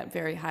insecurity at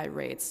very high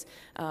rates,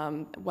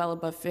 well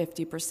above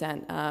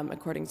 50%,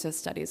 according to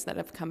studies that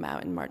have come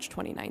out in March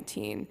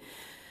 2019.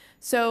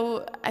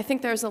 So I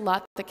think there's a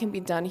lot that can be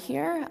done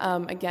here.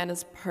 Again,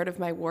 as part of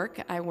my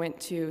work, I went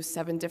to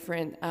 7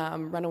 different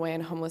runaway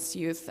and homeless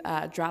youth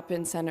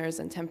drop-in centers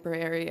and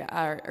temporary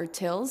or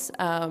TILs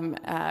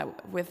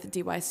with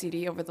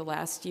DYCD over the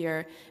last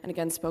year, and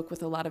again spoke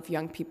with a lot of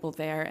young people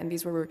there. And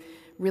these were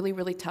really,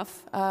 really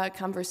tough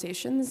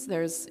conversations.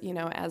 There's,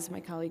 as my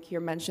colleague here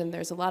mentioned,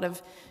 there's a lot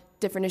of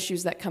different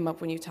issues that come up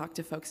when you talk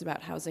to folks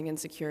about housing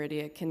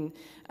insecurity. It can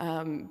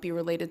be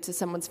related to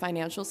someone's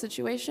financial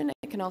situation.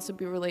 It can also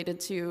be related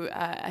to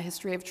a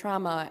history of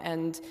trauma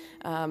and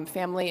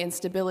family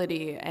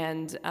instability.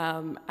 And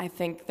I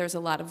think there's a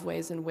lot of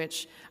ways in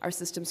which our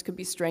systems could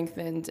be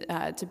strengthened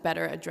to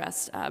better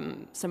address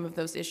some of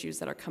those issues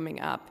that are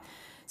coming up.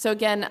 So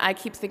again, I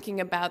keep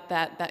thinking about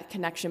that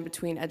connection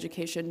between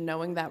education,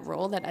 knowing that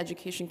role that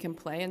education can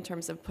play in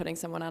terms of putting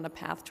someone on a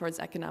path towards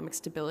economic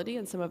stability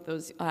and some of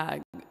those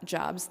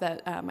jobs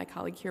that my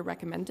colleague here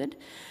recommended.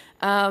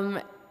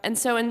 And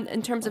so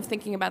in terms of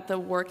thinking about the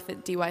work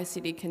that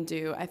DYCD can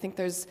do, I think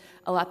there's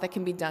a lot that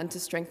can be done to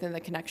strengthen the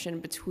connection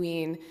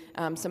between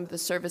some of the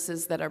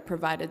services that are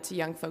provided to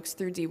young folks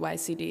through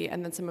DYCD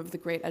and then some of the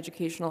great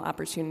educational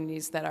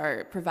opportunities that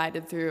are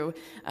provided through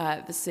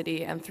the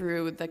city and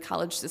through the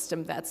college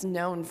system that's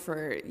known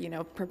for,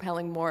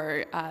 propelling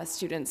more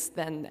students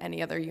than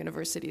any other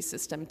university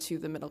system to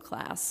the middle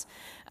class.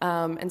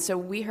 And so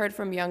we heard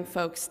from young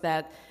folks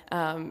that,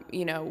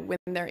 when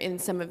they're in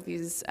some of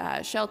these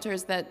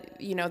shelters that,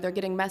 they're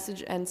getting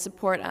message and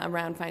support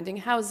around finding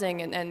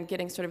housing and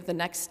getting sort of the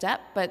next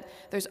step, but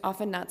there's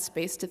often not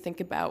space to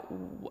think about,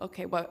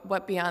 okay,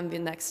 what beyond the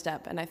next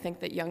step? And I think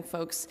that young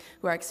folks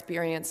who are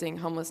experiencing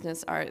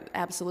homelessness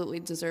absolutely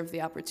deserve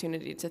the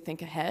opportunity to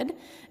think ahead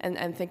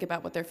and think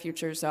about what their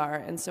futures are.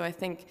 And so I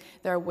think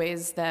there are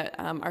ways that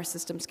our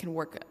systems can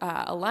work,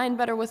 align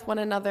better with one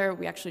another.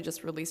 We actually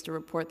just released a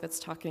report that's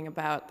talking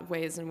about the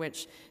ways in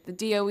which the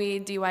DOE,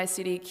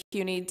 DYCD,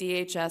 CUNY,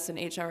 DHS, and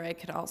HRA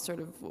could all sort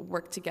of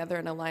work together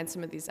and align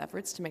some of these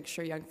efforts to make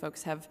sure young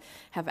folks have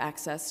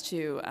access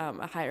to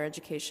a higher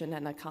education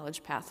and a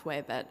college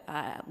pathway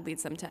that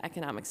leads them to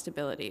economic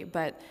stability.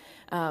 But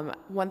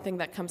one thing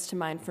that comes to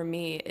mind for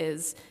me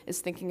is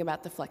thinking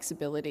about the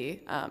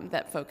flexibility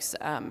that folks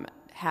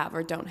have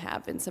or don't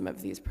have in some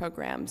of these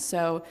programs.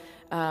 So,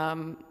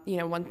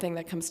 one thing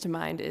that comes to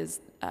mind is,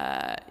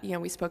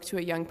 we spoke to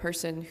a young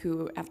person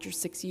who, after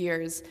 6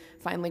 years,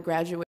 finally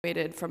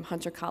graduated from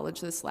Hunter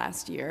College this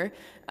last year,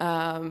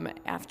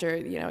 after,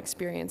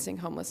 experiencing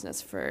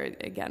homelessness for,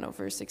 again,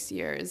 over 6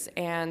 years.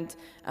 And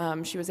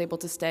she was able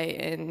to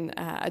stay in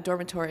a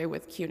dormitory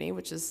with CUNY,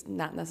 which is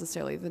not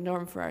necessarily the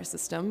norm for our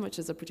system, which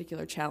is a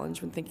particular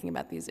challenge when thinking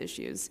about these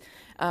issues.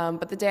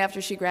 But the day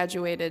after she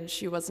graduated,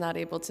 she was not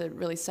able to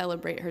really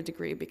celebrate her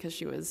degree because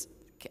she was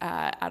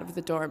out of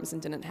the dorms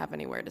and didn't have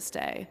anywhere to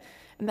stay.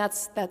 And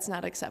that's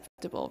not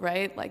acceptable,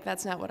 right? Like,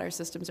 that's not what our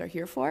systems are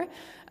here for.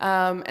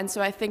 And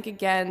so I think,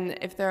 again,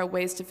 if there are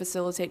ways to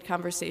facilitate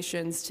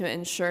conversations to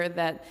ensure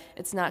that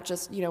it's not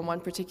just,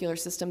 one particular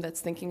system that's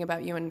thinking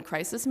about you in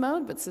crisis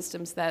mode, but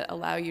systems that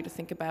allow you to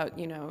think about,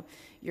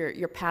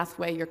 your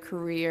pathway, your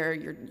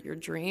career, your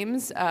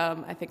dreams,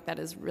 I think that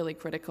is really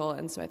critical.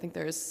 And so I think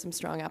there's some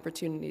strong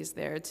opportunities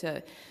there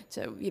to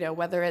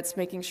whether it's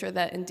making sure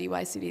that in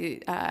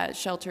DYCD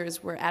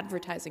shelters we're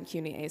advertising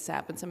CUNY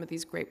ASAP and some of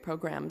these great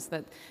programs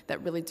that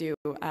really do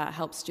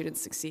help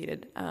students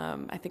succeed.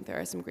 I think there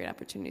are some great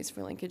opportunities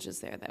for linkages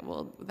there that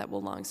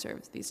will long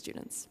serve these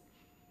students.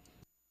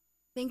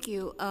 Thank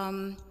you.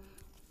 I'm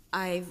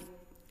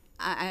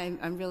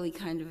really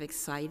kind of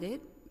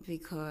excited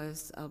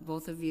because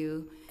both of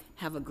you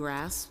have a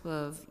grasp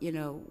of,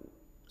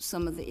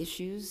 some of the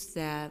issues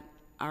that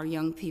our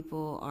young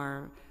people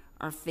are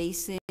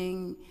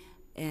facing,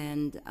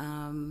 and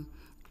I'm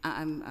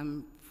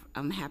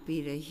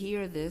happy to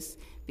hear this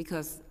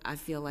because I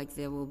feel like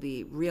there will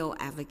be real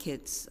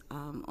advocates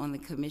on the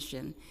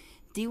commission.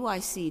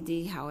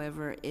 DYCD,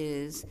 however,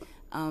 is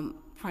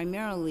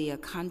primarily a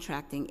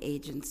contracting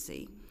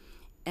agency,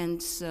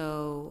 and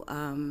so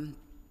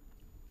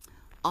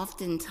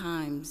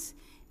oftentimes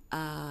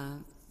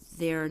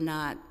they're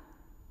not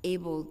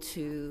able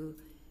to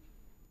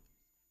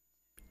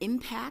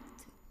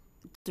impact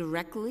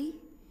directly,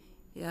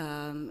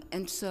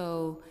 and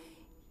so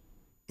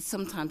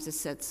sometimes it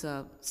sets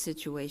up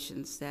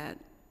situations that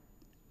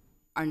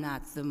are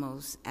not the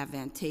most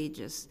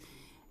advantageous.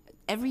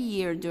 Every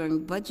year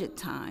during budget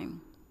time,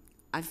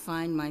 I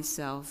find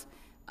myself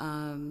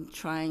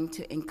trying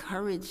to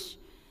encourage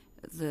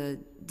the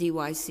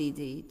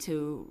DYCD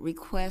to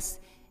request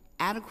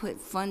adequate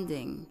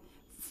funding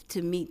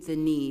to meet the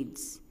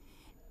needs.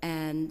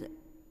 And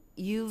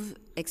you've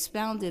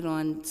expounded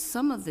on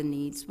some of the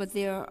needs, but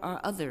there are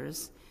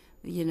others.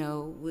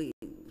 We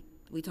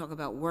talk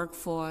about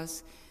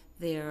workforce.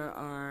 There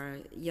are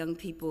young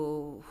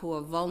people who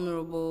are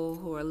vulnerable,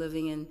 who are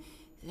living in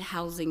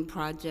housing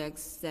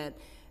projects that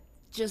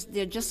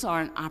there just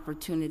aren't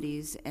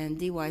opportunities, and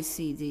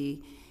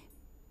DYCD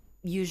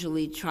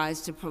usually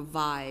tries to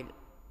provide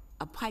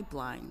a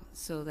pipeline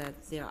so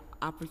that their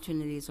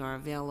opportunities are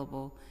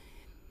available.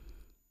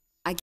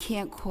 I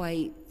can't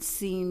quite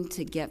seem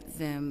to get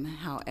them,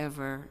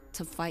 however,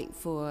 to fight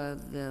for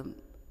the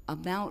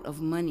amount of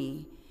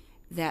money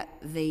that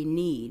they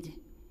need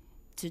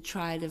to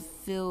try to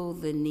fill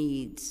the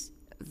needs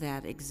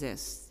that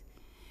exist.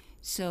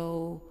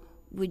 So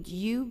would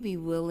you be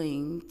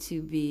willing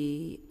to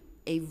be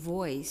a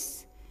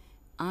voice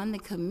on the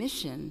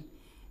commission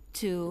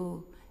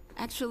to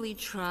actually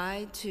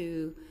try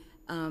to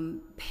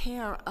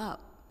pair up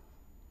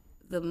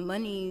the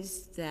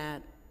monies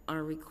that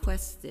are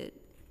requested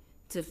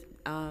to,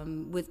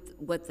 with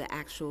what the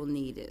actual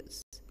need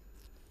is,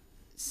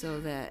 so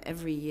that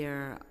every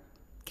year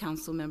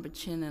Councilmember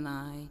Chin and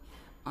I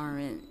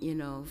aren't,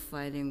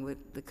 fighting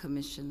with the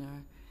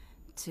commissioner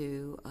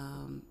to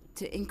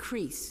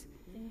increase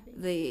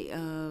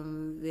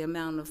the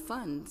amount of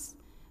funds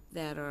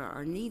that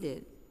are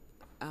needed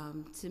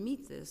to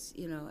meet this.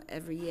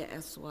 Every year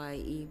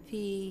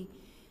SYEP,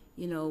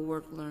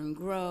 Work, Learn,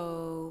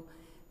 Grow,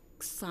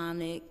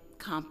 Sonic,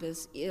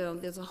 Compass,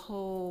 there's a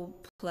whole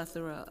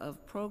plethora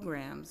of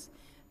programs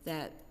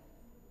that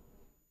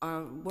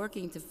are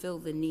working to fill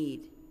the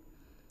need,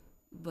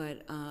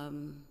 but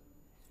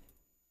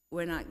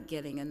we're not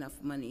getting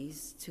enough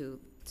monies to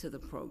the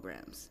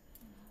programs.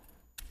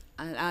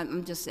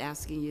 I'm just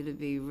asking you to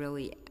be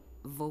really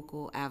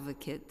vocal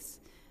advocates,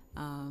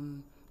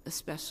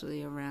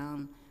 especially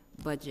around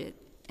budget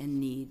and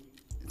need.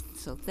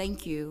 So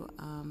thank you.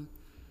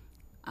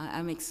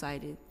 I'm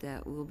excited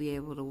that we'll be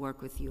able to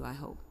work with you, I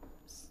hope.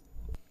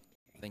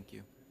 Thank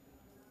you.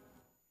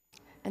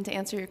 And to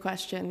answer your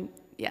question,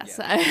 yes,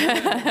 I'm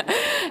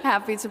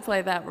happy to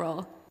play that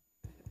role.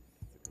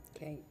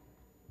 Okay.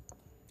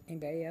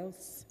 Anybody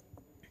else?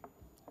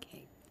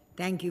 Okay.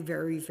 Thank you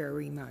very,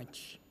 very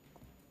much.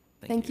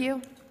 Thank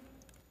you.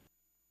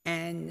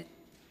 And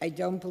I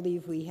don't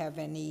believe we have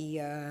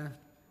any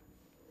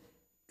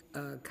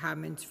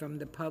comments from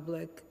the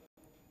public.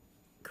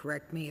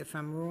 Correct me if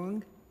I'm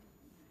wrong.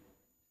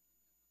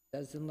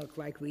 Doesn't look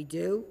like we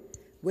do.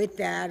 With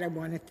that, I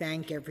want to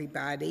thank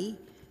everybody.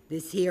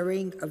 This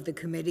hearing of the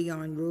Committee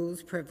on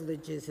Rules,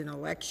 Privileges, and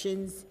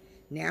Elections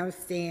now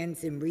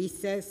stands in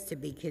recess to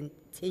be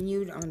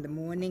continued on the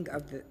morning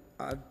of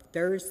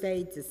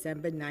Thursday,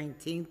 December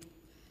 19th,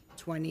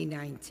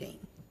 2019.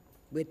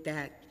 With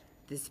that,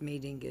 this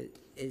meeting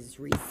is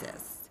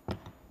recessed.